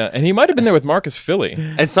 Yeah, and he might have been there with Marcus Philly.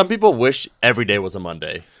 And some people wish every day was a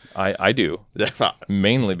Monday. I do.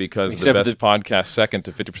 Mainly because the best podcast second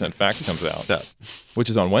to 50% Facts comes out, which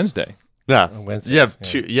is on Wednesday. Yeah, Wednesday,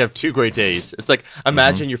 you have two great days. It's like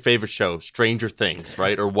imagine your favorite show, Stranger Things,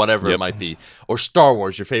 right, or whatever it might be, or Star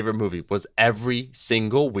Wars. Your favorite movie was every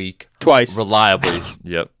single week, twice, reliably.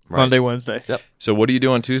 Yep, right. Monday, Wednesday. Yep. So what do you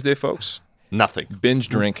do on Tuesday, folks? Nothing. Binge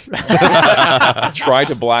drink. Try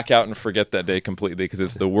to black out and forget that day completely because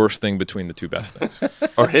it's the worst thing between the two best things.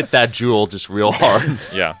 Or hit that jewel just real hard.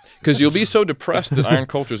 Yeah, because you'll be so depressed that Iron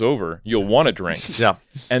Culture's over, you'll want to drink. Yeah.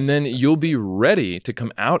 And then you'll be ready to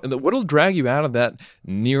come out. And what'll drag you out of that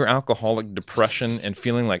near alcoholic depression and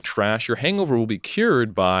feeling like trash, your hangover will be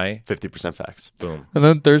cured by 50% Facts. Boom. And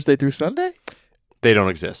then Thursday through Sunday? They don't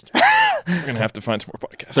exist. We're going to have to find some more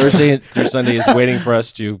podcasts. Thursday through Sunday is waiting for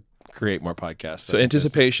us to create more podcasts. So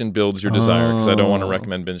anticipation builds your desire because I don't want to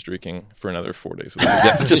recommend binge drinking for another 4 days.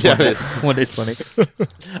 Just 1 day. 1 day's plenty.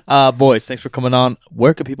 Boys, thanks for coming on.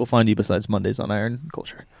 Where can people find you besides Mondays on Iron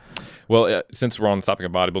Culture? Well, since we're on the topic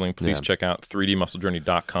of bodybuilding, please check out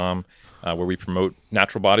 3dmusclejourney.com where we promote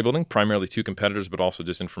natural bodybuilding, primarily to competitors, but also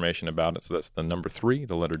just information about it. So that's the number 3,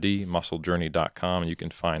 the letter D, musclejourney.com. And you can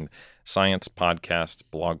find science, podcasts,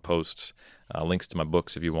 blog posts, links to my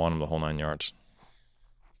books if you want them, the whole 9 yards.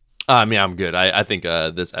 I mean, I'm good. I think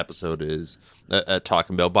this episode is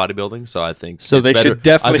talking about bodybuilding, so I think so. They should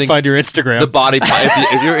definitely find your Instagram. The body.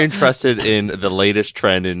 If you're interested in the latest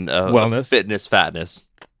trend in wellness, fitness, fatness,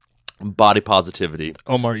 body positivity,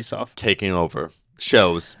 Omar Yusuf taking over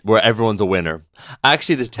shows where everyone's a winner.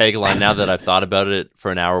 Actually, this tagline, now that I've thought about it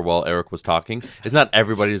for an hour while Eric was talking, it's not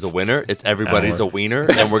everybody's a winner, it's everybody's a wiener,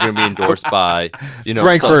 and we're going to be endorsed by,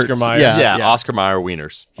 Frankfurt. Oscar Mayer. Yeah, Oscar Mayer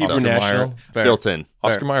wieners. Hebrew National. Built in.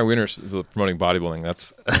 Oscar Mayer wieners promoting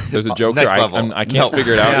bodybuilding. There's a joke Next there. level. I can't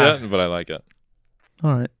figure it out yet, but I like it.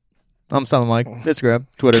 All right. I'm Silent Mike. Instagram,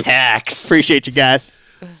 Twitter. Cax. Appreciate you guys.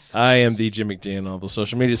 I am DJ McD on all the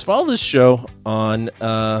social medias. Follow this show on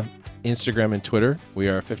Instagram and Twitter. We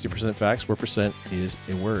are 50% Facts, where percent is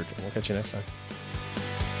a word. We'll catch you next time.